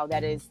right now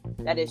that is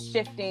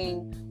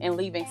shifting and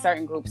leaving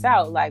certain groups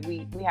out, like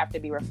we have to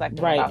be reflective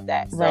about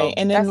that. So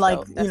and then like,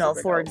 you know,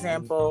 for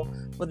example,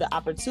 with the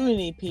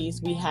opportunity piece,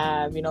 we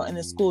have, you know, in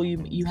the school,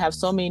 you have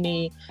so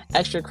many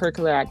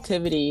extracurricular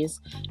activities,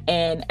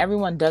 and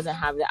everyone doesn't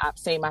have the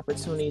same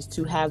opportunities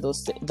to have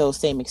those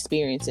same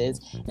experiences.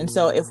 And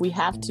so if we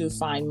have to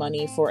find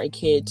money for a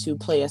kid to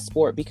play a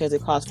sport because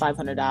it costs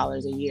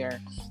 $500 a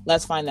year,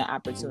 let's find that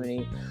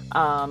opportunity.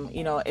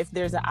 You know, if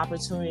there's an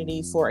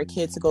opportunity for a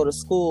kid to go to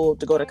school,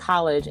 to go to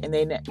college, and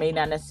they may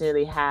not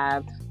necessarily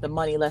have the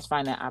money, let's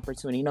find that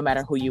opportunity, no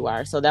matter who you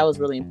are. So that was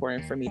really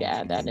important for me to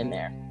add that in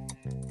there.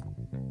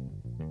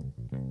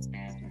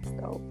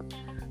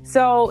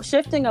 So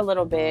shifting a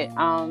little bit,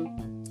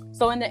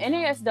 so in the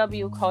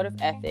NASW Code of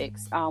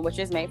Ethics, which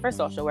is made for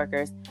social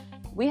workers,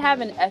 we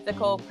have an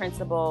ethical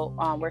principle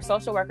where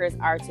social workers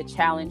are to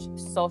challenge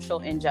social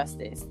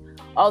injustice.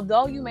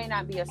 Although you may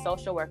not be a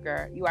social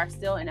worker, you are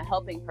still in a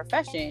helping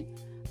profession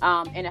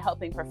and a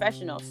helping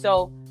professional.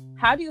 So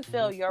how do you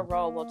feel your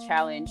role will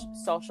challenge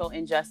social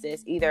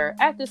injustice, either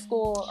at the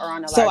school or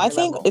on a So larger I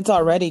think level? it's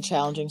already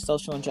challenging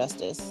social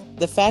injustice.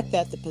 The fact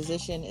that the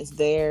position is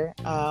there,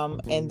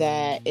 and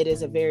that it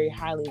is a very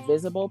highly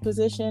visible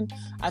position,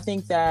 I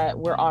think that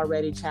we're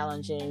already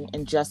challenging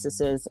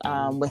injustices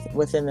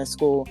within the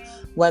school,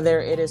 whether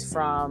it is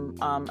from,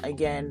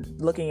 again,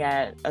 looking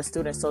at a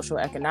student's social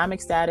economic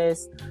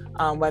status,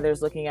 whether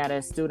it's looking at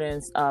a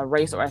student's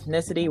race or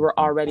ethnicity. We're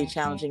already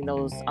challenging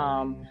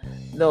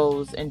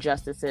those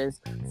injustices.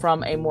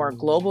 From a more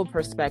global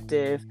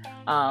perspective,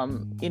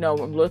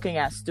 looking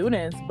at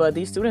students, but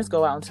these students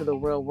go out into the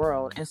real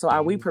world. And so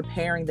are we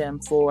preparing them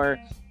for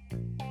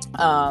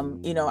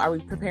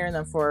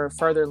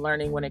further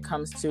learning when it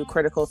comes to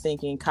critical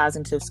thinking,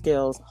 cognitive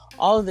skills?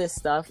 All of this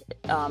stuff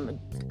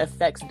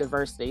affects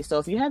diversity. So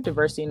if you have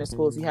diversity in the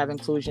school, if you have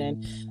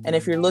inclusion, and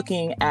if you're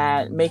looking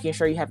at making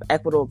sure you have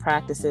equitable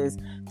practices,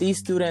 these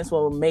students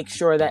will make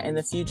sure that in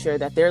the future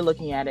that they're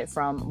looking at it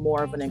from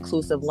more of an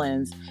inclusive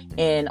lens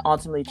and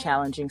ultimately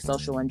challenging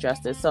social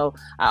injustice. So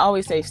I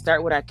always say,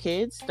 start with our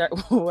kids, start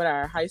with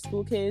our high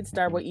school kids,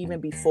 start with even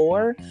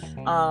before,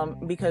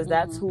 because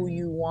that's who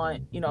you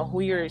want,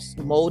 who you're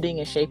molding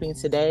and shaping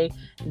today.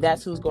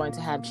 That's who's going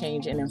to have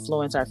change and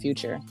influence our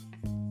future.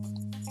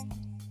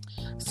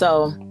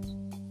 So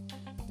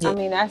yeah. I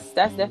mean, that's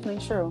definitely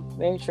true.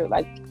 Very true.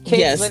 Like,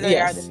 kids literally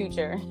are the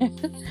future.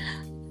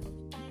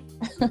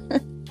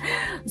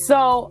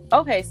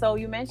 So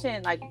you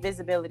mentioned like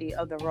visibility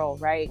of the role,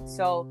 right?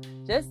 So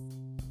just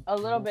a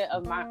little bit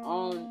of my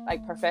own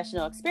like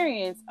professional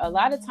experience. A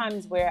lot of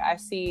times where I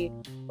see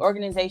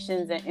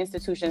organizations and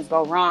institutions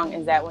go wrong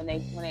is that when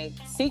they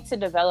seek to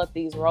develop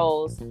these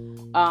roles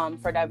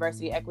for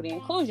diversity, equity,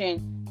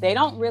 inclusion, they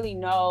don't really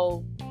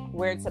know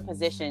where to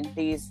position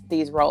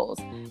these roles.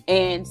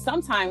 And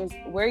sometimes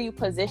where you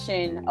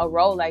position a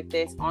role like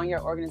this on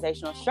your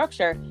organizational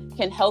structure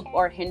can help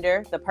or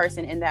hinder the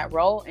person in that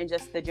role and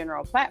just the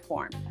general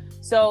platform.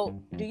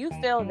 So do you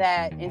feel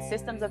that in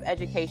systems of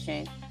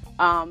education,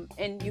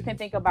 and you can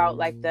think about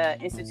like the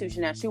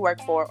institution that you work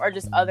for or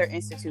just other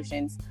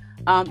institutions,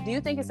 do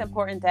you think it's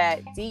important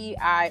that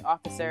DEI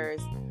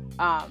officers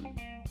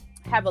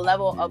have a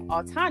level of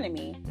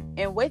autonomy?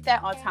 And with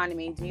that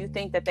autonomy, do you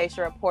think that they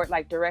should report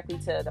like directly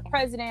to the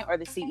president or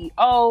the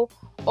CEO,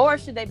 or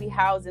should they be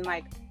housed in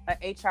like an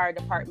HR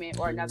department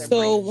or another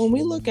branch? When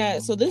we look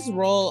at, this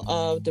role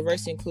of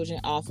diversity inclusion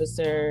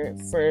officer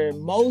for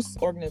most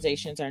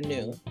organizations are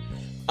new.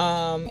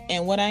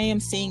 And what I am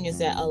seeing is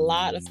that a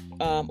lot of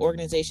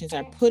organizations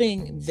are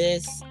putting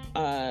this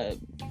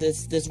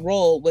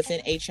role within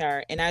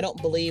HR, and I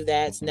don't believe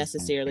that's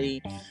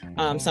necessarily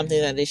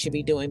something that they should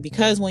be doing,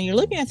 because when you're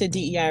looking at the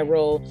DEI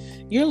role,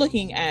 you're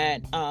looking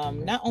at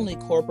not only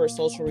corporate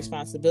social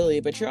responsibility,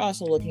 but you're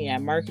also looking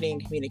at marketing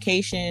and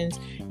communications.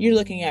 You're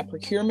looking at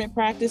procurement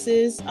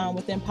practices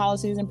within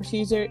policies and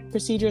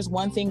procedures.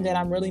 One thing that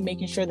I'm really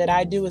making sure that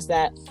I do is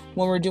that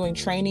when we're doing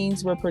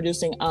trainings, we're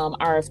producing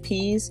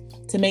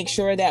RFPs to make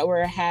sure that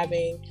we're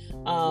having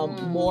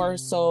more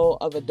so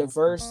of a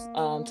diverse,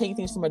 taking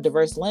things from a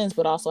diverse lens,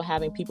 but also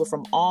having people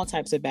from all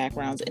types of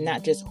backgrounds and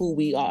not just who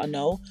we all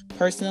know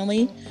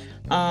personally.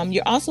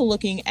 You're also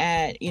looking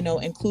at,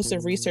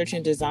 inclusive research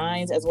and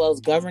designs as well as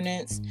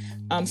governance.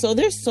 So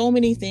there's so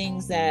many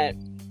things that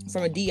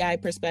from a DI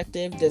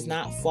perspective does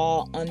not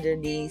fall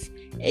underneath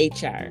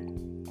HR.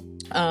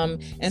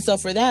 And so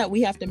for that,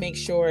 we have to make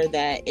sure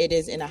that it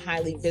is in a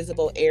highly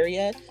visible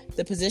area.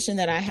 The position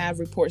that I have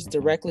reports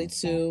directly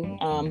to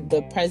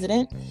the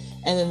president,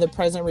 and then the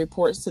president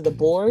reports to the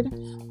board.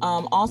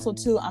 Also,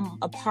 too, I'm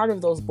a part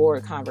of those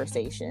board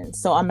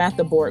conversations. So I'm at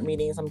the board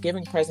meetings. I'm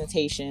giving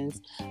presentations.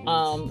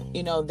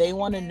 They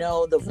want to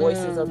know the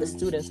voices of the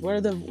students. What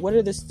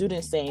are the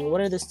students saying?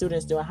 What are the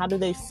students doing? How do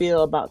they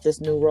feel about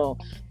this new role?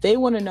 They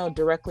want to know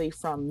directly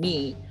from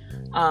me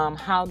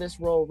how this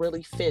role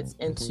really fits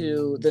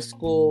into the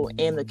school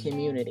and the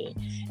community.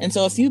 And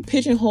so if you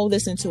pigeonhole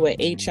this into an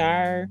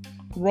HR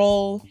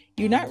role,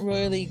 you're not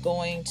really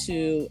going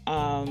to,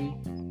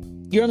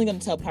 you're only going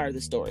to tell part of the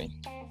story.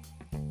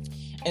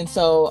 And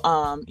so,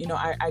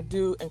 I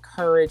do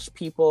encourage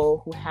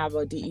people who have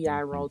a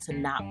DEI role to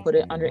not put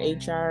it under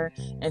HR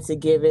and to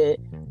give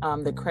it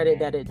the credit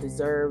that it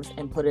deserves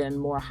and put it in a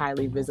more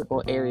highly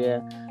visible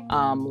area,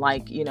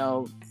 like,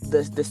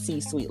 the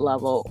C-suite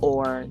level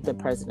or the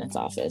president's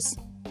office.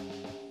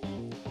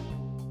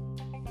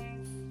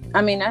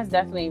 I mean, that's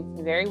definitely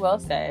very well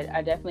said.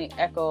 I definitely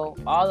echo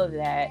all of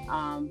that.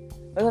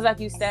 Because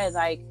like you said,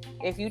 like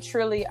if you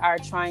truly are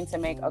trying to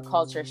make a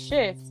culture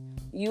shift,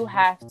 you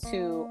have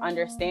to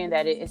understand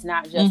that it's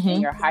not just in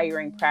your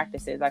hiring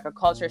practices. Like a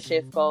culture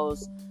shift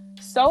goes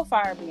so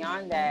far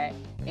beyond that.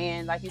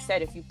 And like you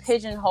said, if you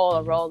pigeonhole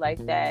a role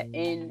like that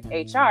in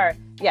HR,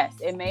 yes,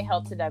 it may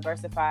help to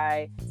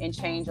diversify and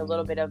change a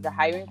little bit of the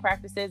hiring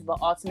practices, but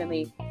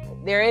ultimately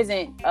there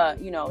isn't,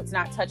 it's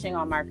not touching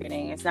on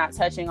marketing. It's not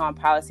touching on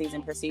policies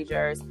and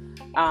procedures.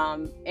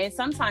 And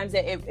sometimes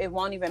it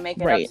won't even make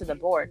it up to the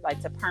board,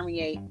 like to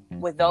permeate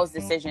with those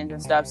decisions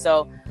and stuff.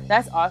 So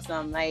that's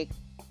awesome. Like,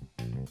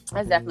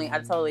 That's definitely, I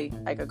totally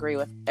like agree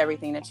with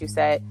everything that you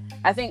said.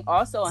 I think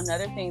also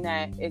another thing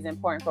that is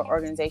important for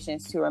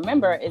organizations to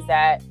remember is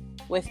that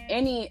with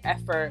any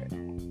effort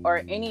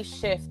or any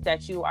shift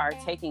that you are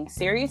taking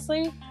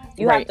seriously,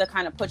 you have to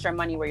kind of put your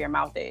money where your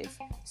mouth is.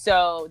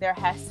 So there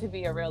has to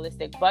be a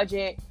realistic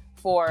budget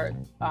for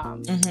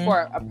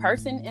a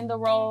person in the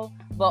role,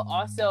 but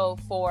also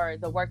for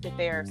the work that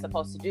they're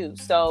supposed to do.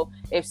 So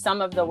if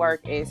some of the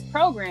work is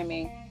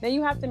programming, then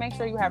you have to make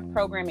sure you have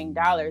programming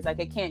dollars. Like,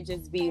 it can't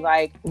just be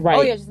like,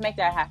 oh yeah, just make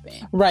that happen.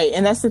 Right.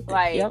 And that's the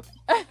like,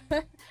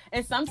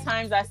 and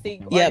sometimes I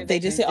see they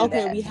just say,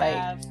 okay, we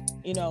have,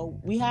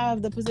 we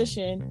have the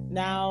position,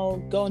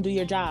 now go and do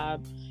your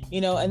job.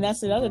 And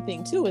that's another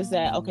thing too, is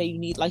that, okay, you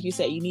need, like you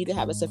said, you need to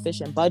have a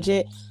sufficient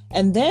budget.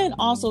 And then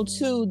also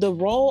too, the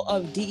role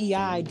of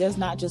DEI does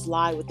not just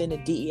lie within the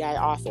DEI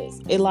office.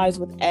 It lies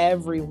with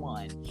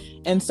everyone.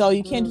 And so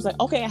you can't just like,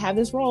 okay, I have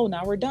this role,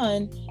 now we're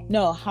done.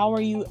 No, how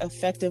are you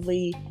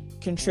effectively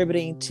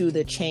contributing to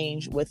the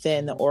change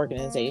within the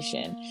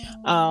organization?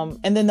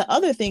 And then the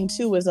other thing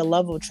too is a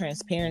level of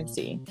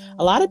transparency.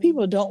 A lot of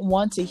people don't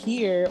want to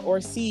hear or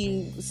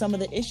see some of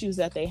the issues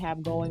that they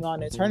have going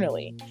on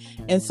internally.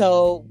 And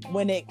so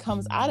when it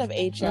comes out of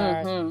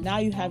HR, now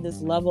you have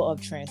this level of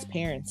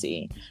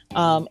transparency.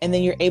 And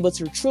then you're able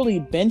to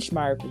truly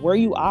benchmark where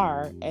you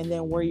are and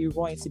then where you're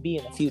going to be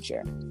in the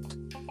future.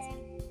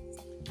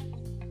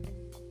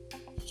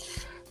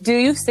 Do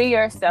you see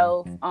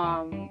yourself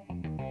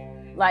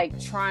like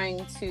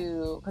trying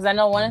to, because I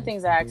know one of the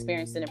things that I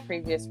experienced in a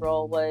previous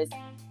role was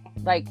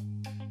like,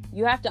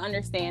 you have to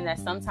understand that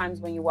sometimes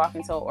when you walk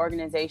into an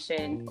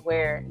organization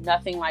where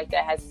nothing like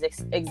that has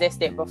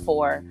existed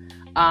before,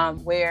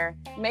 where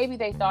maybe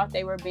they thought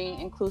they were being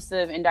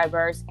inclusive and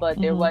diverse,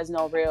 but there was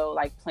no real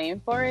like plan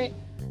for it.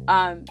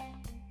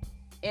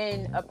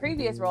 In a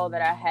previous role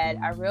that I had,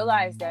 I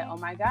realized that, oh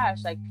my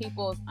gosh, like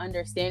people's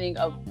understanding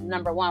of,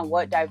 number one,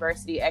 what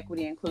diversity,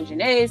 equity, inclusion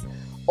is,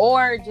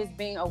 or just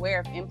being aware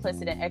of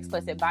implicit and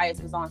explicit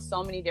bias was on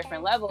so many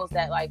different levels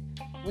that like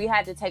we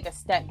had to take a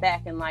step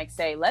back and like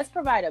say, let's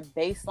provide a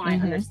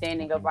baseline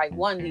understanding of like,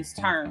 one, these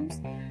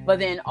terms, but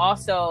then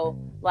also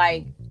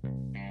like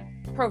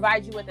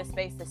provide you with a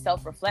space to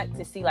self-reflect,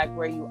 to see like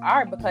where you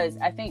are, because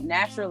I think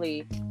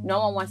naturally no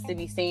one wants to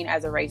be seen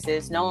as a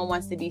racist. No one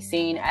wants to be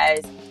seen as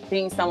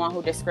being someone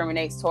who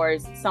discriminates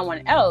towards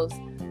someone else.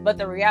 But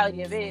the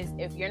reality of it is,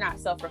 if you're not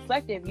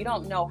self-reflective, you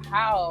don't know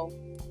how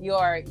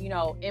your,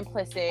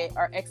 implicit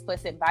or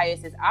explicit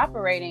bias is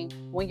operating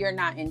when you're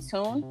not in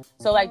tune.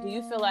 So like, do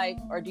you feel like,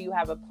 or do you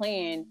have a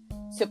plan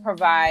to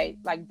provide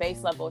like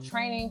base level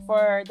training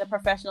for the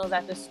professionals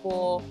at the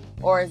school,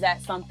 or is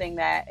that something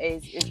that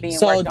is being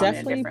worked on in a different way? So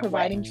definitely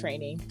providing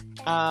training.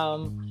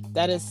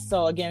 That is,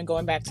 so again,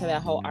 going back to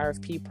that whole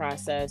RFP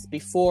process,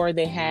 before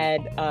they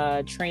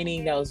had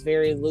training that was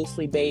very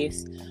loosely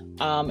based.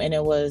 And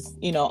it was,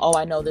 oh,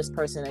 I know this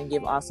person, and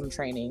give awesome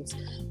trainings.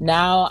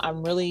 Now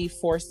I'm really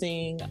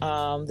forcing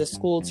the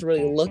school to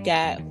really look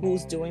at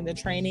who's doing the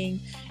training.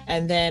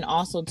 And then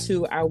also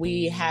too, are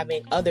we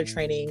having other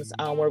trainings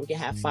where we can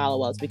have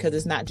follow-ups, because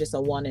it's not just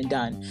a one and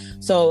done.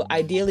 So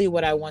ideally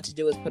what I want to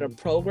do is put a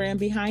program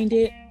behind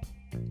it,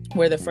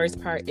 where the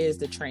first part is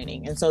the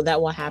training. And so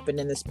that will happen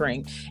in the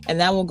spring.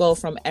 And that will go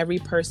from every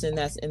person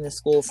that's in the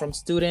school, from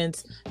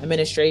students,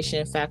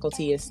 administration,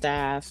 faculty, and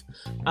staff.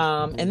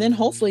 And then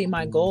hopefully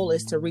my goal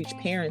is to reach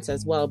parents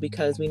as well,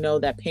 because we know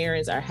that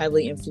parents are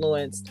heavily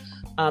influenced.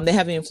 They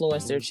have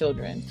influenced their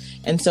children.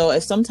 And so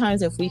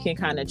if we can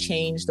kind of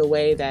change the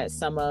way that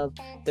some of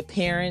the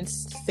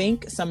parents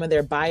think, some of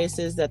their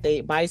biases that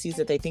they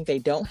think they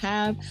don't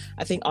have,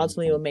 I think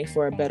ultimately it will make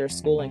for a better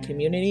school and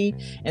community.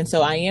 And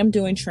so I am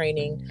doing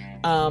training.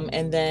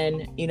 And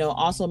then,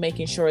 also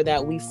making sure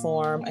that we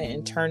form an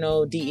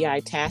internal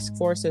DEI task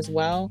force as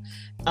well.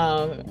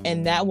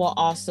 And that will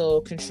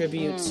also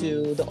contribute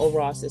to the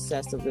overall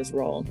success of this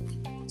role.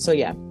 So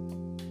yeah.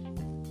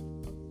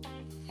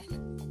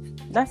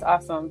 That's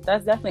awesome.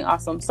 That's definitely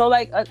awesome. So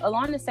like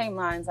along the same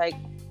lines, like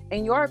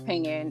in your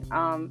opinion,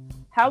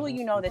 how will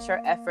you know that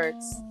your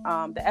efforts,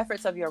 the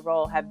efforts of your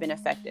role have been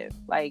effective?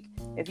 Like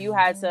if you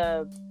had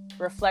to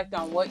reflect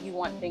on what you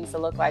want things to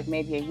look like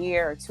maybe a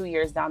year or 2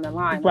 years down the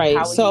line, right?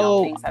 How will you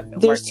know things have been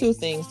there's working? Two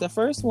things. The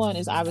first one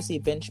is obviously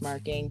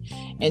benchmarking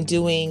and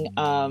doing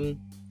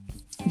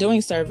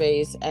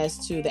surveys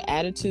as to the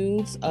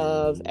attitudes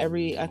of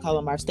I call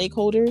them our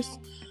stakeholders.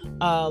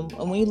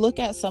 When we look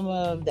at some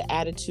of the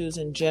attitudes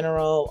in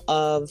general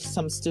of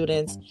some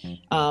students,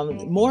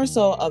 more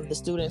so of the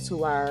students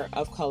who are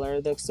of color,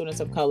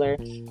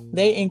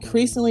 they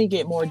increasingly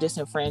get more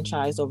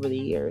disenfranchised over the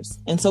years.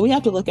 And so we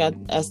have to look at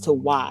as to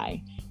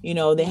why.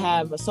 They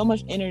have so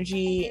much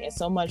energy and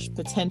so much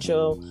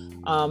potential,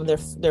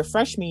 their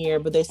freshman year,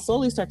 but they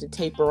slowly start to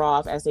taper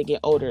off as they get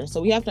older.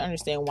 So we have to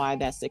understand why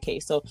that's the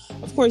case. So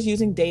of course,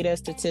 using data,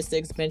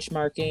 statistics,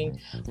 benchmarking,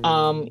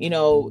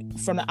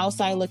 from the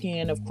outside looking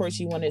in, of course,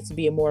 you want it to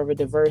be a more of a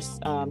diverse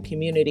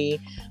community.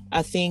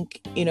 I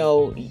think, you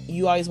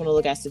always want to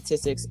look at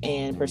statistics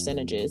and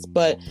percentages.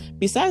 But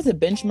besides the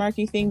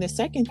benchmarking thing, the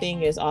second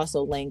thing is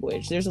also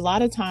language. There's a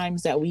lot of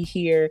times that we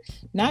hear,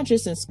 not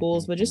just in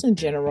schools, but just in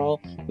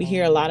general, we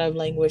hear a lot of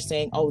language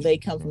saying, oh, they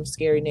come from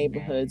scary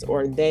neighborhoods,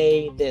 or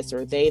they this,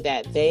 or they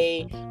that,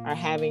 they are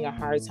having a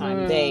hard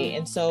time, they.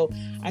 And so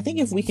I think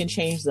if we can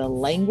change the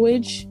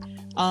language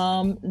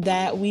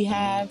that we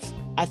have,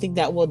 I think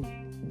that will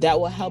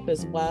help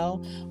as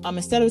well.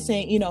 Instead of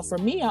saying, for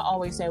me, I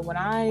always say when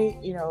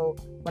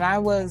I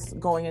was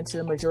going into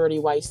the majority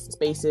white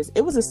spaces,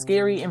 it was a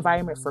scary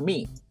environment for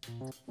me.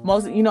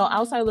 Most,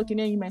 outside looking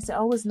in, you may say,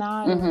 oh, it's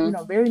not,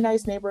 very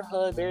nice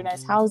neighborhood, very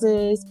nice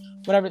houses,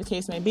 whatever the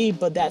case may be,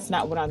 but that's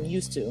not what I'm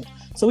used to.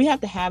 So we have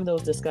to have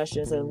those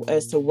discussions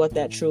as to what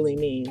that truly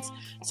means.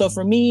 So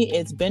for me,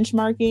 it's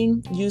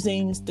benchmarking,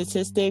 using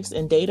statistics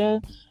and data.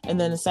 And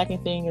then the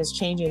second thing is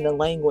changing the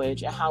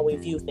language and how we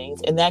view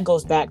things. And that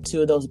goes back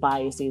to those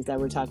biases that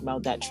we're talking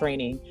about, that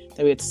training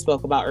that we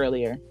spoke about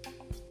earlier.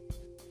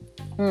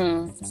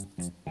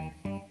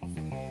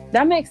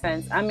 That makes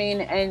sense. I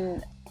mean,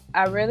 and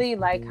I really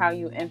like how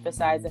you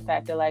emphasize the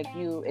fact that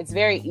it's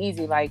very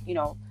easy,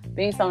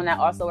 being someone that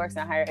also works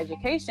in higher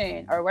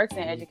education or works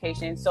in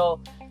education.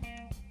 So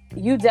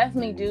you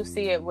definitely do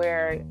see it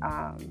where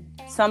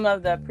some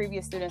of the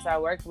previous students I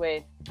worked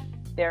with,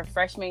 their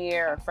freshman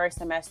year or first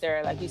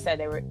semester, like you said,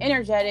 they were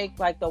energetic,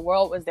 like the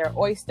world was their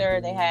oyster.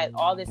 They had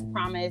all this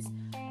promise.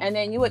 And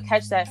then you would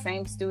catch that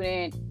same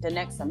student the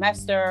next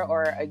semester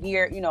or a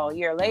year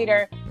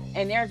later,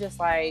 and they're just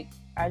like,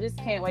 I just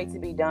can't wait to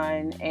be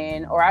done.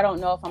 Or I don't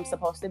know if I'm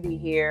supposed to be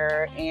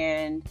here.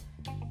 And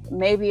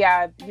maybe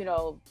I,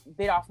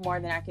 bit off more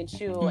than I can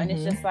chew. And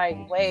it's just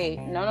like, wait,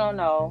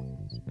 no.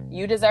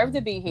 You deserve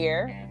to be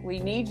here. We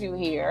need you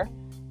here.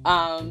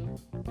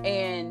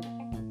 And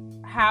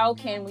how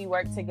can we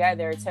work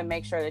together to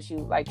make sure that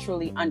you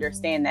truly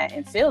understand that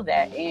and feel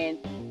that?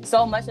 And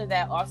so much of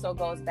that also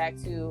goes back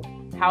to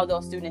how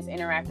those students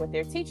interact with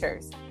their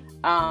teachers.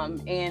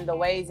 And the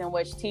ways in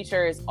which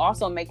teachers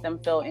also make them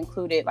feel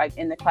included,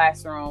 in the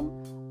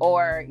classroom,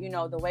 or,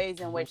 the ways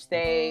in which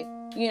they,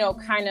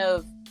 kind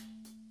of,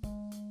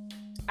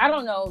 I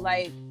don't know,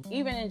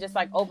 even in just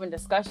open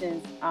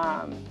discussions,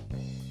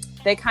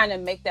 they kind of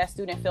make that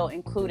student feel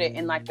included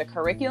in the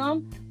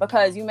curriculum,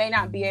 because you may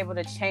not be able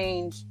to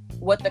change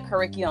what the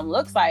curriculum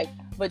looks like,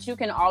 but you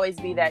can always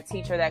be that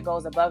teacher that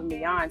goes above and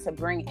beyond to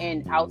bring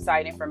in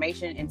outside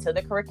information into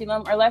the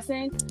curriculum or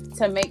lesson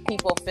to make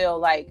people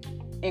feel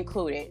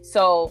included.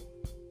 So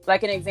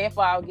an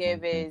example I'll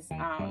give is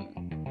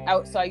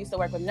I used to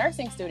work with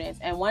nursing students,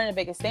 and one of the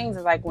biggest things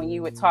is when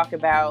you would talk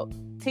about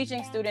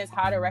teaching students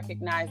how to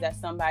recognize that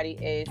somebody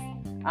is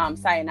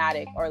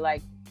cyanotic or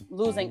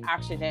losing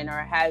oxygen or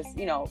has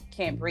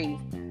can't breathe.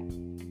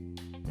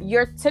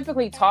 You're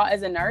typically taught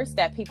as a nurse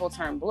that people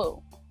turn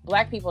blue.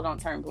 Black people don't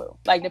turn blue.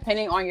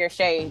 Depending on your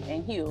shade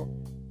and hue,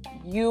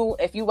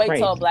 if you wait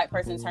till a black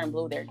person turn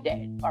blue, they're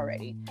dead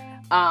already.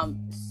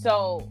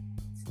 So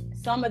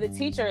some of the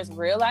teachers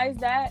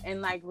realized that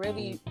and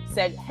really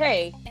said,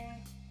 hey,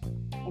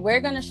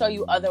 we're going to show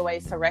you other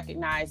ways to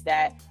recognize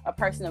that a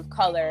person of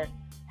color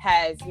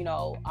has,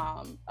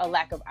 a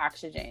lack of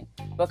oxygen,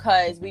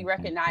 because we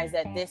recognize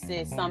that this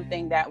is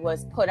something that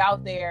was put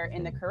out there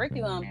in the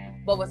curriculum,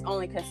 but was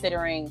only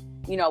considering,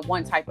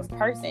 one type of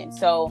person.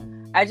 So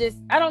I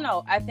don't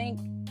know. I think,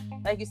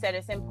 like you said,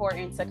 it's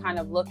important to kind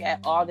of look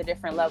at all the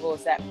different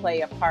levels that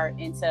play a part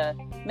into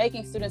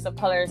making students of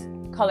color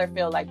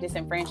feel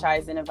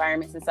disenfranchised in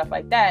environments and stuff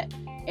like that,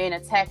 and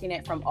attacking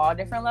it from all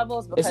different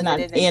levels, because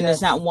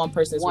it's not one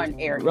person's one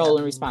area. Role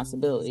and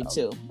responsibility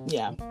too.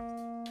 Yeah.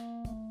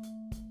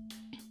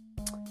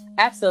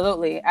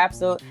 Absolutely.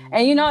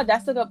 And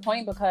that's a good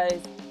point, because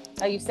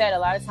like you said, a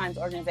lot of times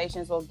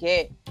organizations will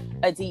get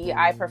a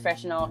DEI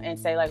professional and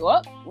say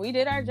well, we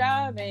did our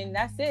job and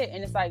that's it.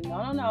 And it's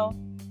no.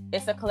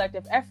 It's a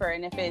collective effort.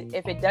 And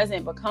if it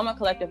doesn't become a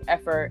collective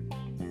effort,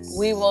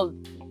 we will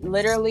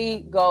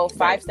literally go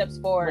 5 steps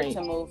forward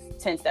to move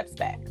 10 steps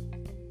back.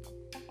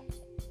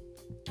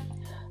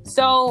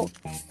 So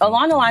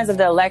along the lines of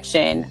the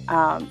election,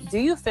 do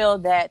you feel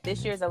that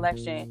this year's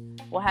election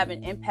will have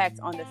an impact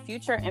on the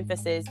future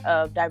emphasis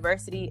of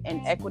diversity and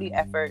equity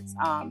efforts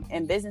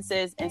in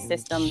businesses and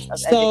systems of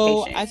education?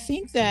 So I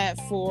think that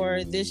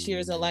for this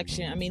year's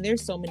election,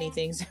 there's so many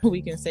things that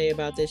we can say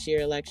about this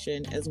year's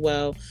election as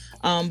well.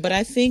 But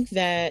I think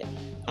that,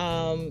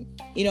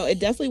 it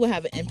definitely will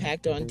have an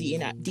impact on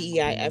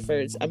DEI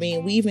efforts.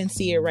 We even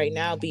see it right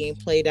now being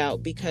played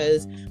out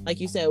because, like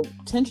you said,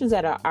 tensions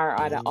are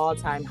at an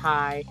all-time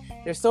high.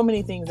 There's so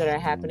many things that are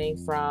happening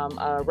from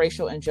a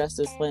racial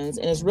injustice lens,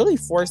 and it's really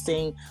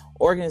forcing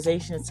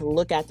organizations to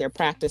look at their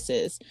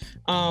practices.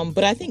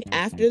 But I think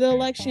after the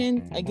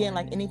election, again,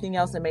 like anything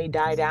else, it may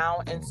die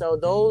down. And so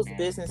those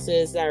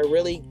businesses that are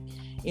really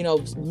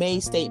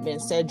made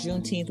statements, said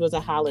Juneteenth was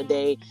a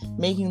holiday,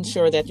 making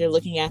sure that they're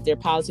looking at their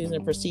policies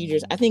and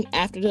procedures. I think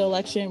after the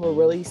election, we'll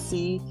really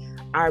see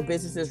our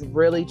businesses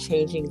really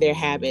changing their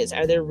habits.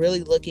 Are they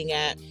really looking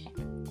at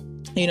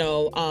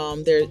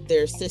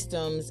their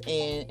systems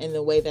and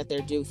the way that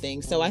they do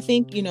things? So I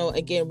think,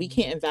 again, we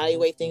can't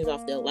evaluate things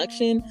off the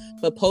election,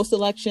 but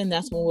post-election,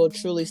 that's when we'll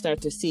truly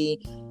start to see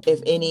if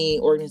any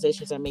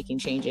organizations are making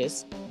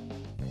changes.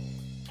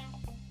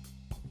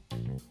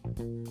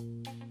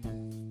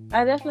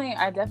 I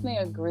definitely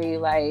agree.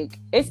 Like,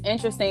 it's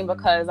interesting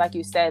because, like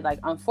you said, like,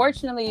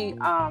 unfortunately,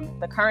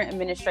 the current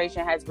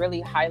administration has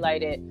really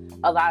highlighted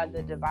a lot of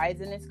the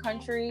divides in this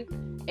country.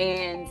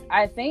 And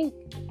I think,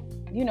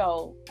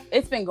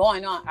 it's been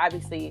going on,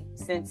 obviously,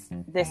 since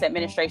this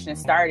administration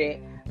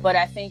started. But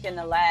I think in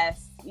the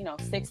last,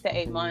 6 to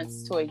 8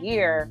 months to a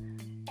year,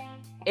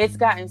 it's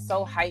gotten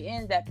so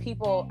heightened that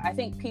people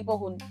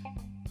who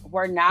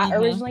were not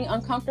originally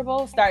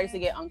uncomfortable started to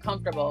get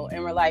uncomfortable.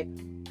 And we're like,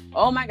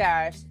 oh my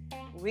gosh,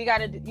 we got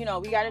to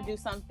do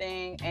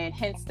something. And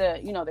hence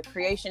the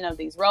creation of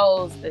these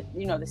roles,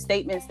 the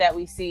statements that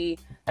we see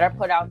that are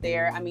put out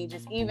there. I mean,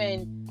 just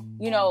even,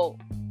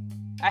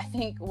 I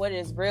think what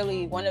is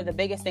really one of the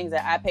biggest things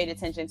that I paid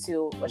attention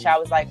to, which I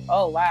was like,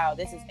 oh, wow,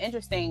 this is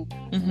interesting,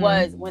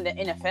 was when the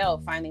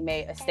NFL finally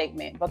made a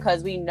statement,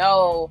 because we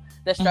know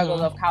the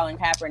struggle of Colin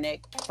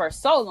Kaepernick for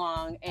so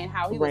long and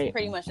how he was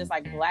pretty much just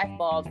like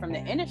blackballed from the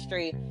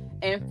industry.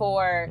 And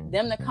for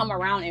them to come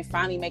around and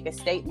finally make a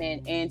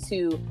statement and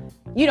to,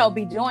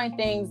 be doing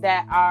things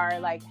that are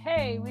like,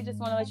 hey, we just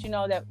want to let you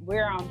know that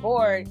we're on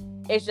board.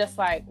 It's just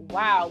like,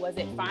 wow, was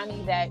it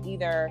finally that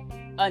either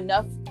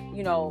enough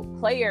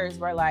players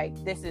were like,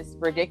 this is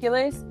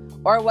ridiculous,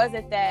 or was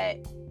it that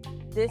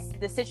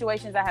the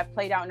situations that have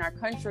played out in our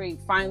country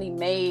finally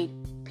made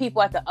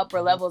people at the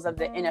upper levels of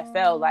the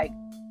NFL like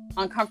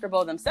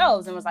uncomfortable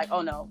themselves and was like,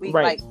 oh no,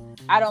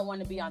 I don't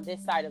want to be on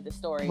this side of the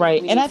story.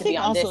 Right. And I think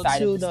also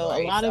too, though,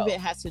 a lot of it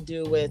has to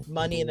do with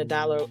money and the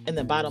dollar and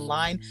the bottom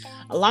line.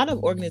 A lot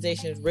of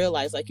organizations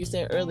realize, like you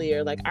said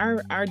earlier, like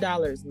our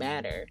dollars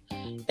matter.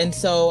 And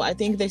so I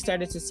think they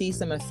started to see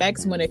some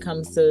effects when it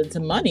comes to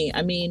money.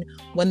 I mean,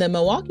 when the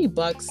Milwaukee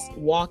Bucks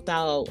walked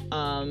out,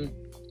 and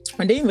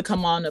they didn't even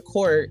come on the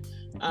court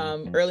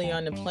early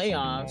on in the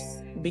playoffs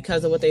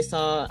because of what they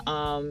saw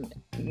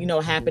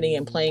happening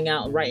and playing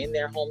out right in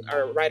their home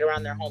or right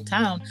around their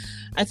hometown.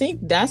 I think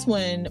that's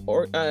when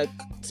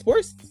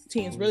sports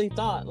teams really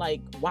thought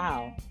like,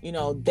 wow,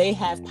 they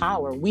have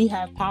power, we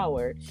have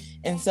power.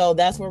 And so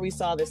that's where we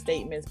saw the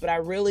statements. But I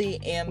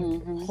really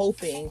am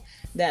hoping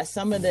that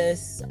some of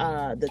this,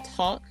 the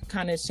talk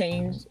kind of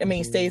stays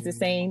the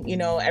same.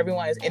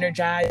 Everyone is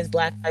energized.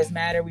 Black Lives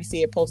Matter. We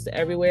see it posted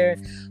everywhere.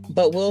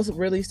 But we'll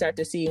really start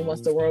to see,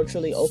 once the world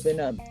truly open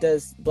up,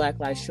 does Black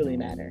lives truly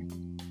matter?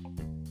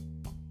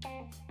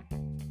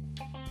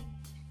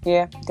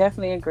 Yeah,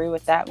 definitely agree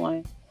with that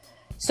one.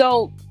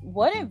 So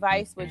what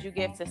advice would you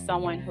give to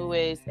someone who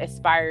is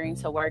aspiring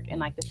to work in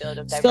like the field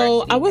of diversity?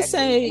 So I would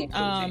say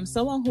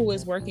someone who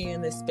is working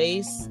in this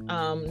space,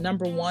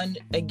 number one,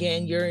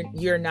 again,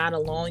 you're not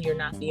alone. You're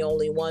not the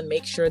only one.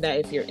 Make sure that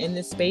if you're in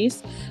this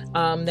space,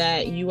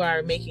 that you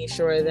are making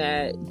sure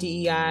that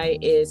DEI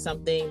is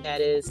something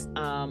that is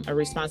a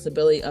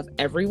responsibility of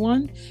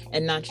everyone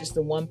and not just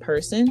the one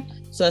person.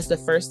 So that's the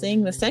first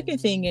thing. The second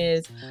thing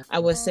is, I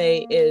would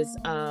say is,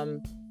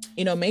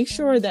 make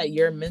sure that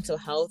your mental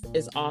health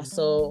is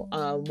also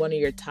one of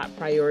your top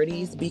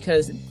priorities,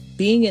 because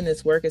being in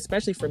this work,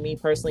 especially for me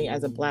personally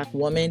as a Black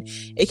woman,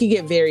 it can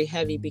get very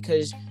heavy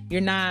because you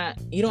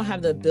don't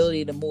have the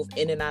ability to move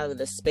in and out of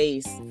the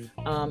space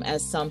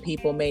as some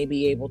people may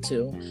be able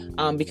to,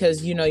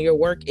 because your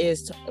work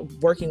is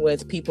working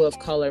with people of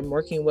color,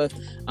 working with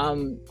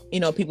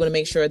people to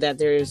make sure that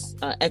there's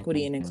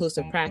equity and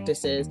inclusive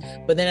practices.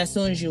 But then as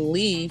soon as you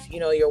leave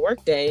your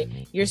work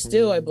day, you're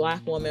still a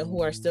Black woman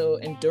who are still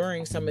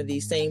enduring some of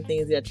these same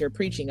things that you're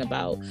preaching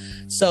about.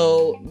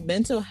 So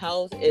mental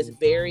health is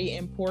very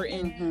important.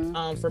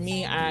 For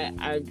me,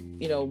 I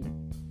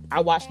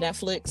watch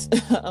Netflix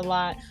a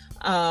lot.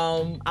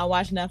 I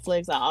watch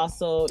Netflix. I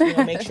also,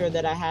 make sure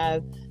that I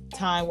have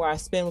time where I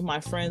spend with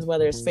my friends,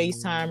 whether it's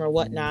FaceTime or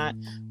whatnot,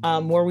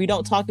 where we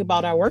don't talk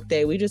about our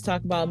workday. We just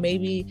talk about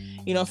maybe,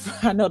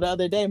 I know the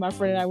other day, my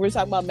friend and I were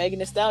talking about Megan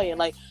Thee Stallion.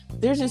 Like,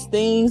 there's just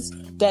things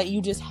that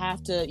you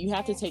have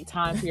to take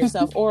time for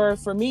yourself. Or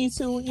for me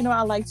too,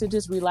 I like to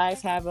just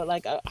relax, have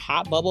a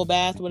hot bubble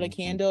bath with a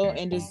candle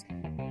and just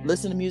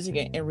listen to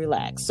music and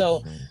relax.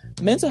 So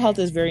mental health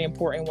is very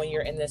important when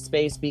you're in this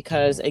space,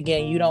 because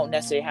again, you don't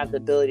necessarily have the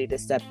ability to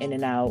step in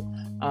and out,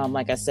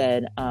 like I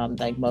said,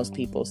 like most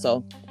people.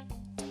 So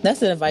that's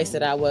the advice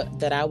that I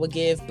would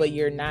give, but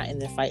you're not in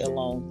the fight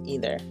alone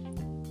either.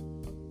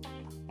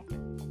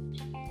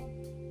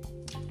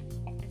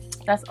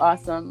 That's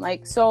awesome.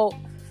 Like, so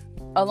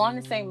along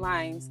the same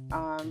lines,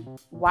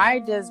 why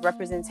does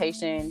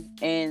representation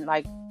in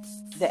like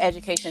the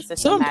education system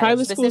So in matters,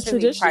 private schools, specifically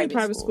traditionally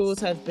private schools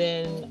have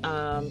been,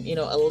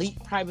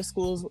 elite private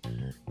schools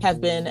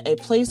have been a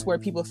place where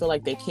people feel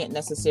like they can't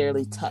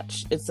necessarily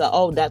touch. It's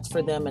that's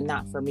for them and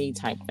not for me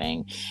type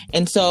thing.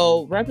 And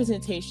so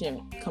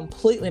representation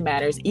completely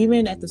matters.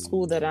 Even at the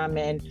school that I'm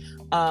in,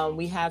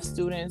 we have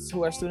students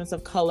who are students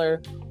of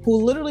color who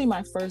literally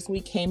my first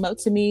week came up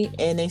to me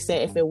and they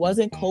said, if it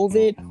wasn't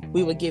COVID,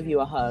 we would give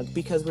you a hug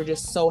because we're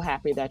just so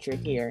happy that you're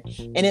here.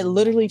 And it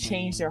literally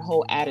changed their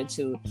whole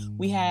attitude.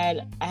 I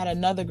had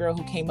another girl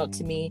who came up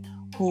to me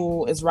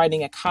who is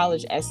writing a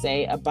college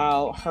essay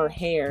about her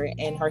hair,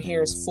 and her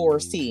hair is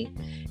 4C.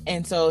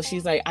 And so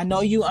she's like, I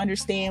know you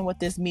understand what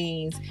this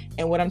means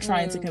and what I'm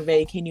trying to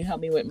convey. Can you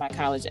help me with my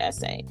college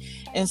essay?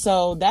 And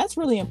so that's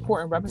really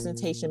important.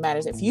 Representation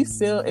matters. If you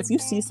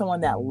see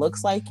someone that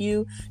looks like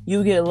you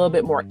get a little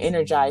bit more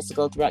energized to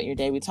go throughout your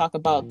day. We talk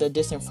about the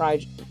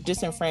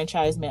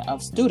disenfranchisement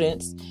of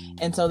students.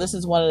 And so this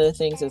is one of the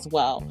things as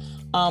well.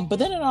 But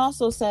then it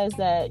also says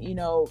that,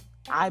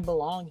 I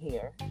belong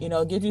here,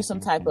 gives you some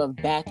type of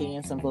backing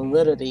and some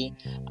validity,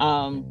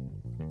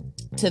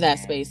 to that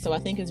space. So I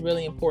think it's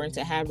really important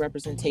to have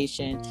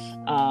representation,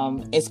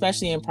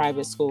 especially in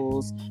private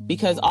schools,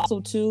 because also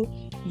too,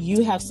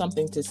 you have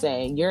something to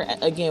say.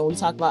 We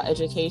talk about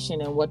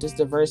education and what does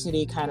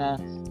diversity kind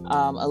of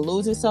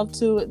alludes itself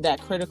to,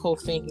 that critical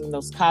thinking,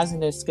 those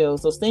cognitive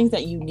skills, those things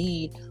that you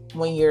need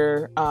when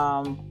you're,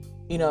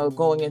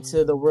 going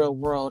into the real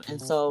world.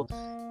 And so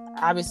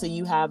obviously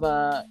you have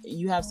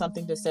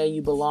something to say,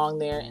 you belong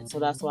there. And so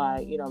that's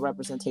why,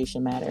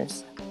 representation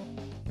matters.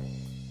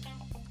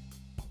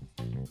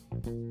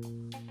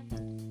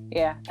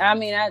 Yeah, I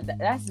mean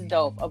that's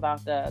dope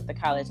about the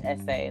college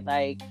essay,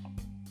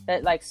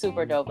 like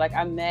super dope. Like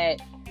I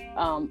met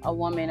a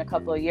woman a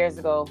couple of years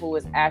ago who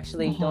was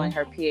actually doing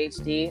her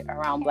PhD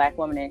around Black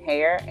women in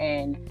hair,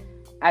 and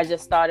I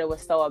just thought it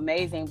was so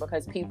amazing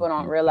because people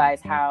don't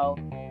realize how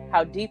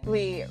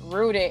deeply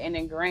rooted and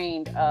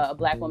ingrained a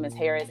Black woman's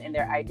hair is in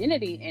their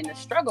identity, and the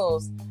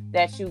struggles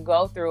that you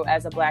go through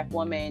as a Black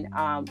woman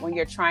when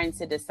you're trying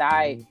to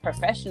decide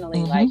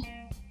professionally, like,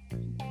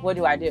 what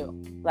do I do?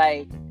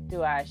 Like,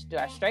 do I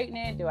straighten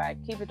it? Do I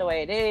keep it the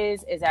way it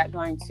is? Is that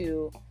going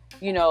to,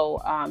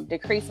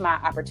 decrease my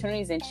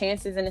opportunities and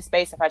chances in the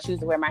space if I choose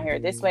to wear my hair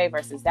this way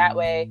versus that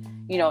way?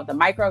 The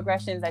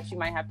microaggressions that you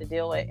might have to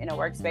deal with in a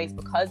workspace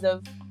because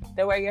of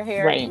the way your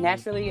hair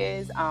naturally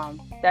is.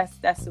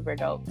 That's super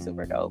dope.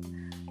 Super dope.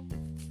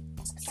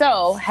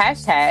 So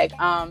hashtag,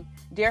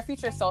 Dear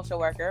Future Social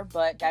Worker,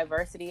 but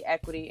Diversity,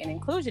 Equity, and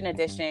Inclusion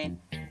Edition.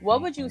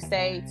 What would you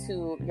say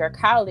to your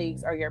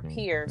colleagues or your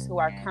peers who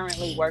are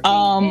currently working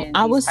in these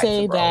I would types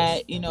say of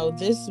roles?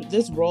 that,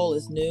 this role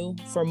is new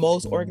for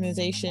most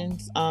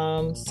organizations.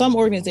 Some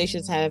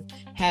organizations have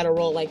had a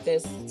role like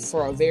this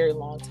for a very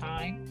long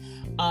time.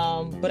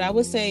 But I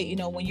would say,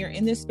 when you're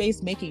in this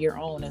space, make it your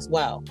own as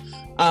well.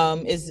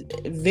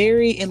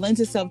 It lends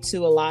itself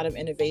to a lot of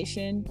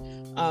innovation,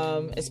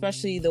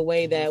 especially the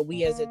way that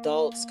we as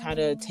adults kind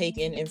of take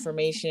in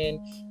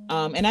information.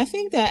 And I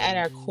think that at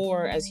our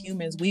core as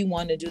humans, we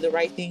want to do the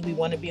right thing. We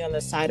want to be on the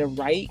side of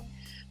right.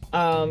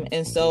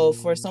 And so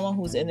for someone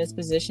who's in this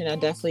position, I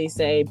definitely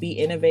say be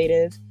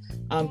innovative,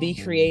 be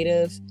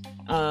creative.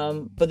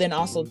 But then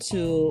also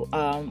too,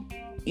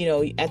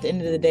 at the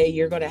end of the day,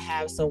 you're going to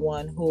have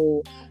someone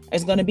who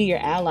is going to be your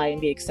ally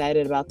and be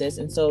excited about this.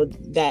 And so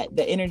that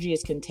the energy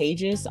is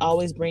contagious.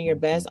 Always bring your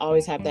best,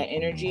 always have that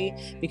energy,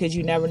 because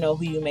you never know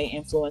who you may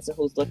influence or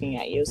who's looking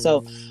at you.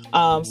 So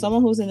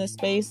someone who's in this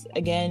space,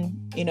 again,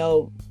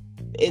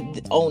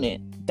 own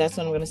it. That's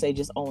what I'm going to say.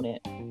 Just own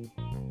it.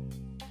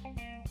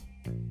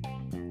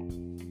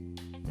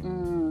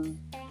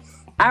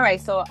 All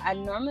right. So I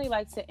normally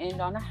like to end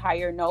on a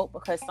higher note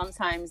because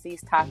sometimes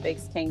these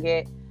topics can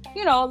get,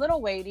 a little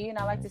weighty, and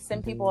I like to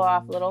send people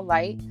off a little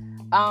light.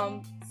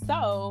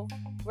 So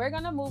we're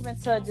going to move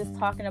into just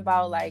talking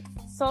about like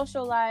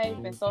social life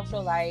and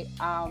social light.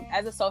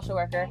 As a social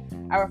worker,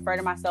 I refer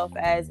to myself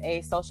as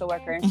a social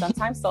worker and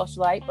sometimes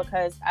socialite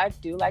because I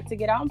do like to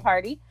get out and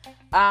party.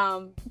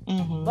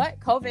 But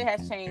COVID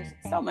has changed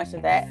so much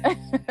of that.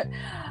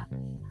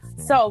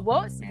 So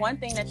what's one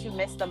thing that you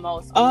missed the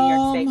most when New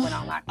York State went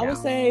on lockdown? I would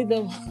say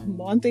the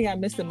one thing I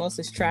missed the most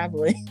is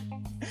traveling.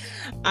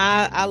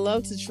 I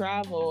love to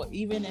travel,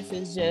 even if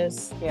it's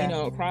just,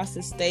 across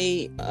the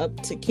state,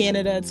 up to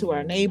Canada, to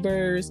our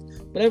neighbors,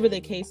 whatever the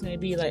case may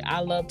be. Like,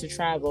 I love to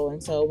travel.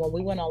 And so when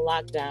we went on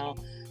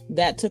lockdown,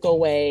 that took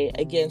away,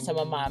 again, some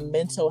of my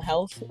mental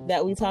health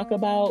that we talk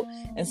about.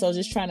 And so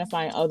just trying to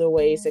find other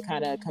ways to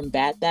kind of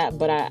combat that.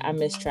 But I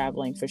miss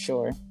traveling for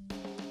sure.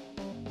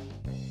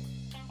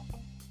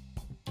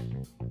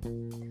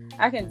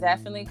 I can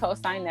definitely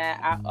co-sign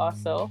that. I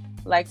also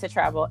like to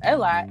travel a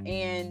lot,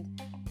 and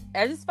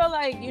I just feel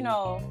like,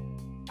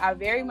 I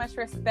very much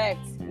respect,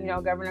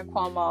 Governor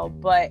Cuomo,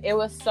 but it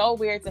was so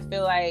weird to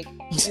feel like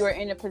you were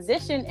in a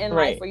position in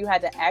life where you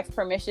had to ask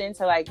permission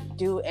to like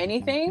do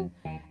anything.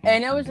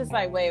 And it was just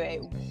like, wait,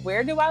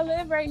 where do I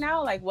live right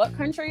now? Like, what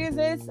country is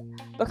this?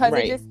 Because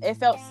it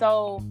felt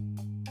so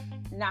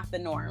not the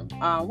norm,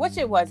 which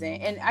it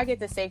wasn't. And I get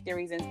the safety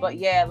reasons, but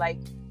yeah, like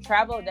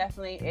travel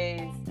definitely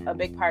is a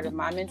big part of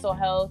my mental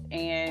health,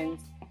 and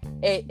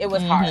it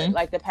was hard.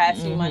 Like the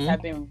past few months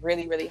have been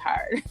really, really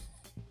hard.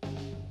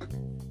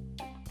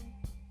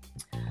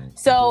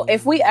 So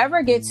if we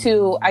ever get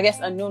to, I guess,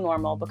 a new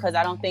normal, because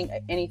I don't think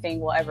anything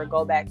will ever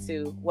go back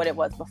to what it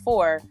was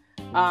before,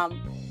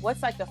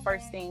 what's like the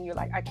first thing you're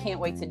like, I can't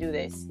wait to do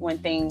this when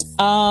things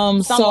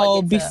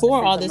so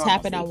before all this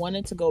happened, I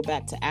wanted to go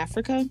back to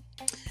Africa.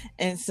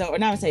 And so, or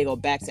not to say go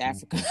back to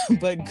Africa,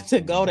 but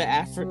to go to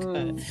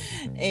Africa.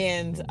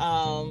 And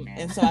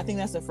so I think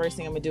that's the first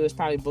thing I'm gonna do is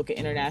probably book an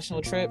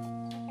international trip.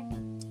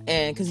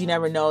 And because you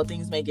never know,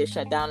 things may get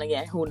shut down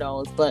again, who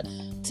knows. But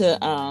to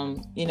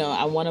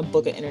I want to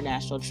book an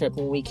international trip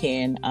when we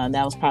can.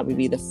 That will probably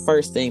be the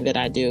first thing that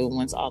I do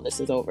once all this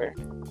is over.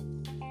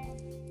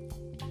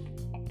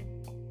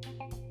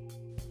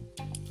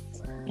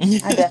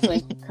 I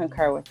definitely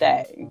concur with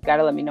that. You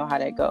gotta let me know how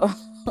that goes.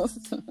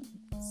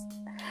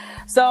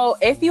 So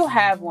if you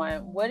have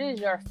one, what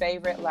is your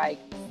favorite like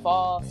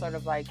fall sort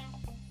of like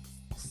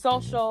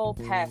social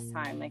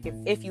pastime? Like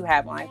if you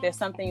have one, like there's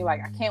something you like,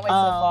 I can't wait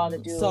till the fall to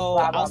do. So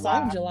blah, blah, outside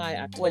blah. of July,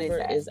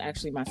 October is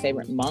actually my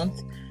favorite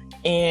month.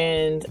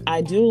 And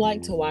I do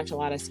like to watch a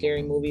lot of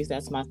scary movies.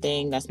 That's my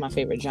thing. That's my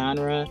favorite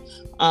genre.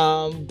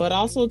 But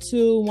also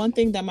too, one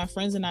thing that my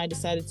friends and I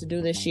decided to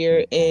do this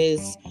year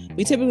is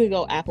we typically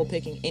go apple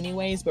picking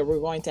anyways, but we're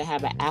going to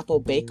have an apple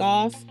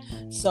bake-off.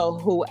 So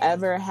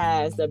whoever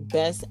has the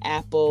best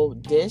apple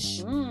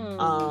dish,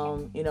 I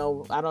don't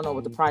know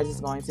what the prize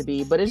is going to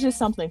be, but it's just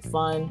something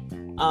fun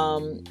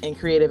and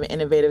creative and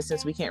innovative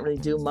since we can't really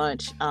do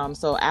much.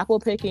 So apple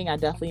picking, I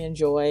definitely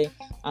enjoy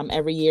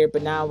every year,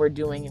 but now we're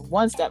doing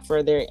one step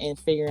further and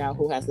figuring out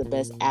who has the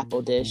best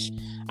apple dish.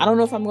 I don't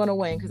know if I'm going to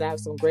win because I have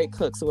some great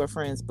cooks who are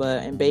friends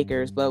and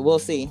bakers, but we'll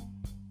see.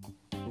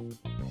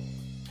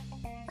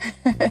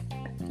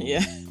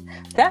 Yeah.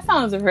 That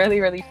sounds really,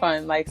 really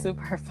fun, like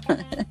super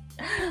fun.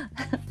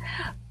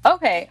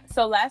 Okay,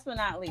 so last but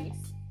not least,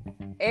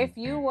 if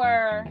you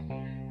were,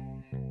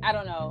 I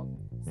don't know,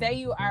 say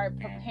you are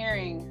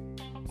preparing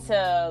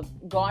to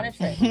go on a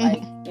trip,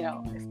 like,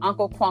 if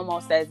Uncle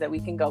Cuomo says that we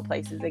can go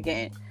places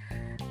again,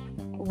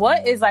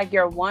 what is like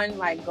your one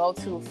like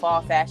go-to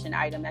fall fashion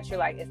item that you're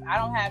like, if I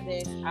don't have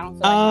this, I don't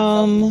feel like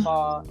myself in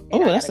fall?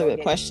 Oh, that's a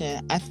good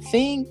question. I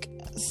think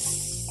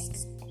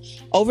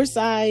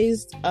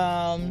oversized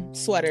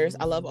sweaters.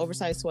 I love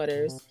oversized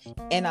sweaters,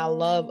 and I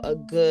love a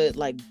good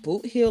like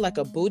boot heel, like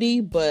a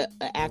booty, but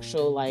an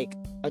actual like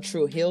a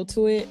true heel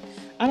to it.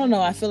 I don't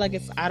know. I feel like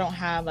if I don't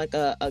have like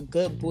a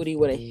good booty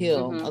with a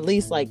heel, at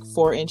least like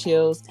 4-inch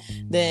heels,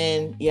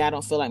 then I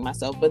don't feel like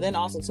myself. But then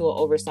also to an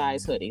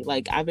oversized hoodie.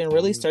 Like I've been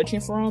really searching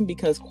for them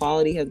because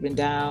quality has been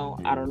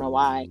down. I don't know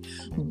why,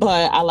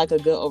 but I like a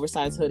good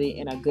oversized hoodie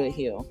and a good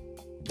heel.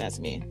 That's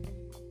me.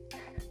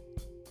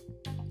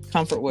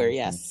 Comfort wear,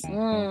 yes.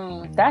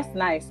 That's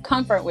nice.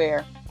 Comfort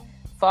wear.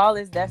 Fall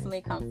is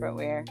definitely comfort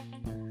wear.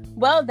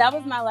 Well, that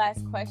was my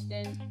last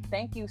question.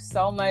 Thank you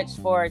so much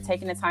for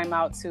taking the time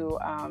out to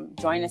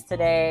join us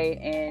today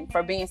and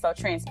for being so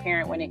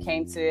transparent when it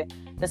came to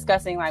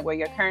discussing like what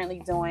you're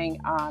currently doing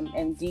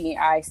in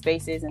DEI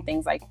spaces and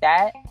things like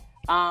that.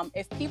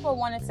 If people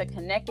wanted to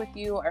connect with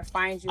you or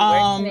find you, where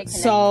can they connect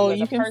so with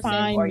you? You can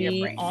find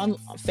me on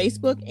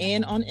Facebook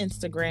and on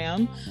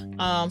Instagram.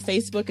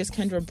 Facebook is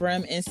Kendra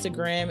Brim.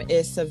 Instagram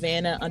is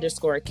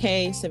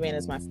Savannah_K. Savannah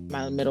is my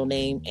middle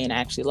name, and I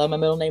actually love my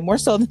middle name more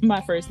so than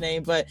my first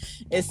name, but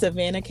it's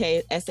Savannah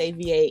K,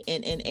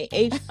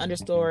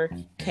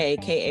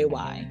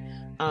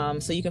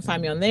 SAVANNAH_KKAY. So you can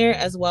find me on there,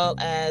 as well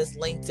as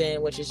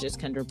LinkedIn, which is just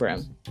Kendra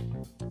Brim.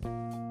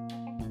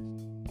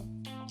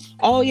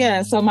 Oh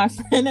yeah, so my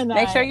friend and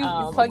make sure you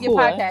plug your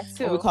podcast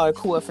too. We call it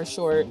KUA for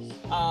short.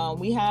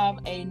 We have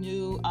a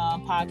new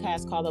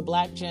podcast called the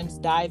Black Gems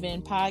Dive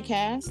In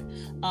podcast,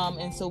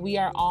 and so we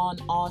are on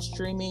all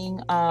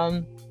streaming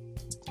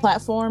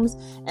platforms,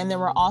 and then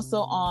we're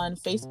also on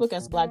Facebook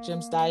as Black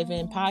Gems Dive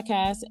In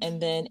podcast,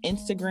 and then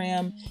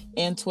Instagram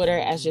and Twitter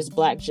as just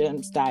Black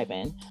Gems Dive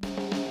In.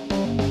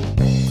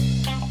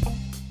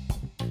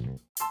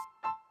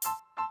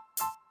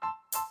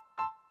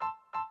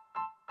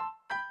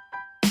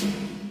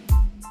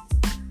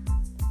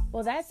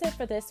 Well, that's it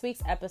for this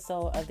week's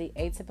episode of the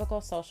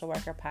Atypical Social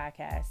Worker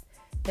Podcast.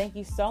 Thank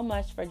you so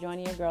much for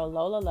joining your girl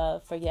Lola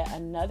Love for yet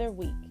another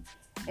week.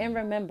 And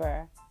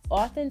remember,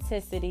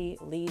 authenticity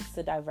leads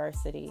to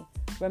diversity.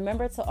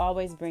 Remember to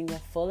always bring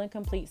your full and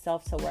complete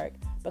self to work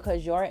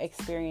because your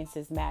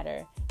experiences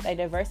matter. They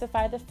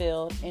diversify the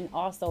field and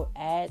also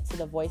add to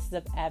the voices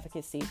of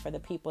advocacy for the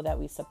people that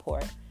we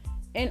support.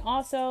 And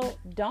also,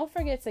 don't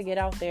forget to get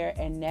out there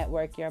and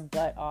network your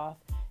butt off.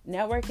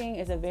 Networking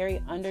is a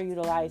very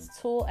underutilized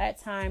tool at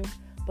times,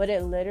 but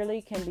it literally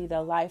can be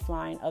the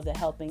lifeline of the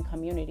helping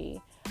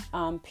community.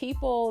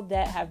 People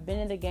that have been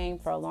in the game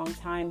for a long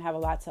time have a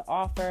lot to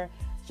offer,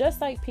 just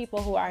like people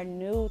who are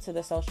new to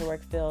the social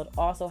work field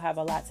also have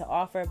a lot to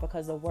offer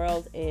because the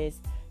world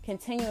is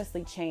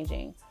continuously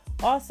changing.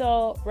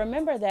 Also,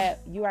 remember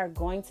that you are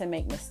going to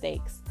make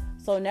mistakes.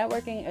 So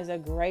networking is a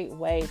great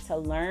way to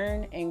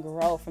learn and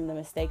grow from the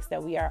mistakes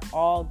that we are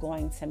all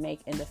going to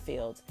make in the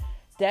field.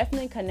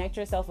 Definitely connect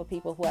yourself with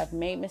people who have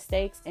made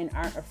mistakes and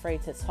aren't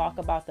afraid to talk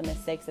about the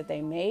mistakes that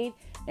they made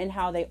and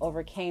how they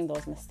overcame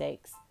those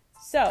mistakes.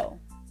 So,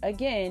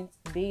 again,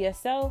 be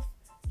yourself,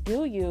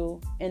 do you,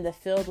 and the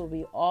field will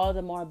be all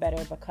the more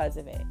better because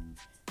of it.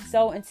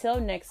 So until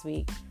next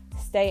week,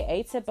 stay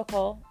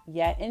atypical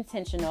yet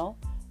intentional.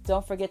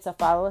 Don't forget to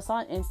follow us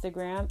on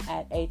Instagram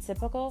at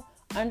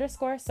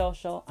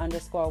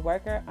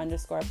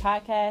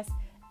atypical_social_worker_podcast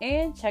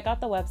and check out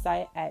the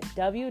website at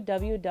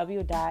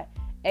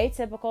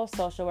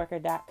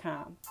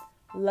www.atypicalsocialworker.com.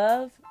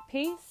 Love,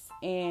 peace,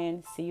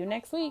 and see you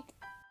next week.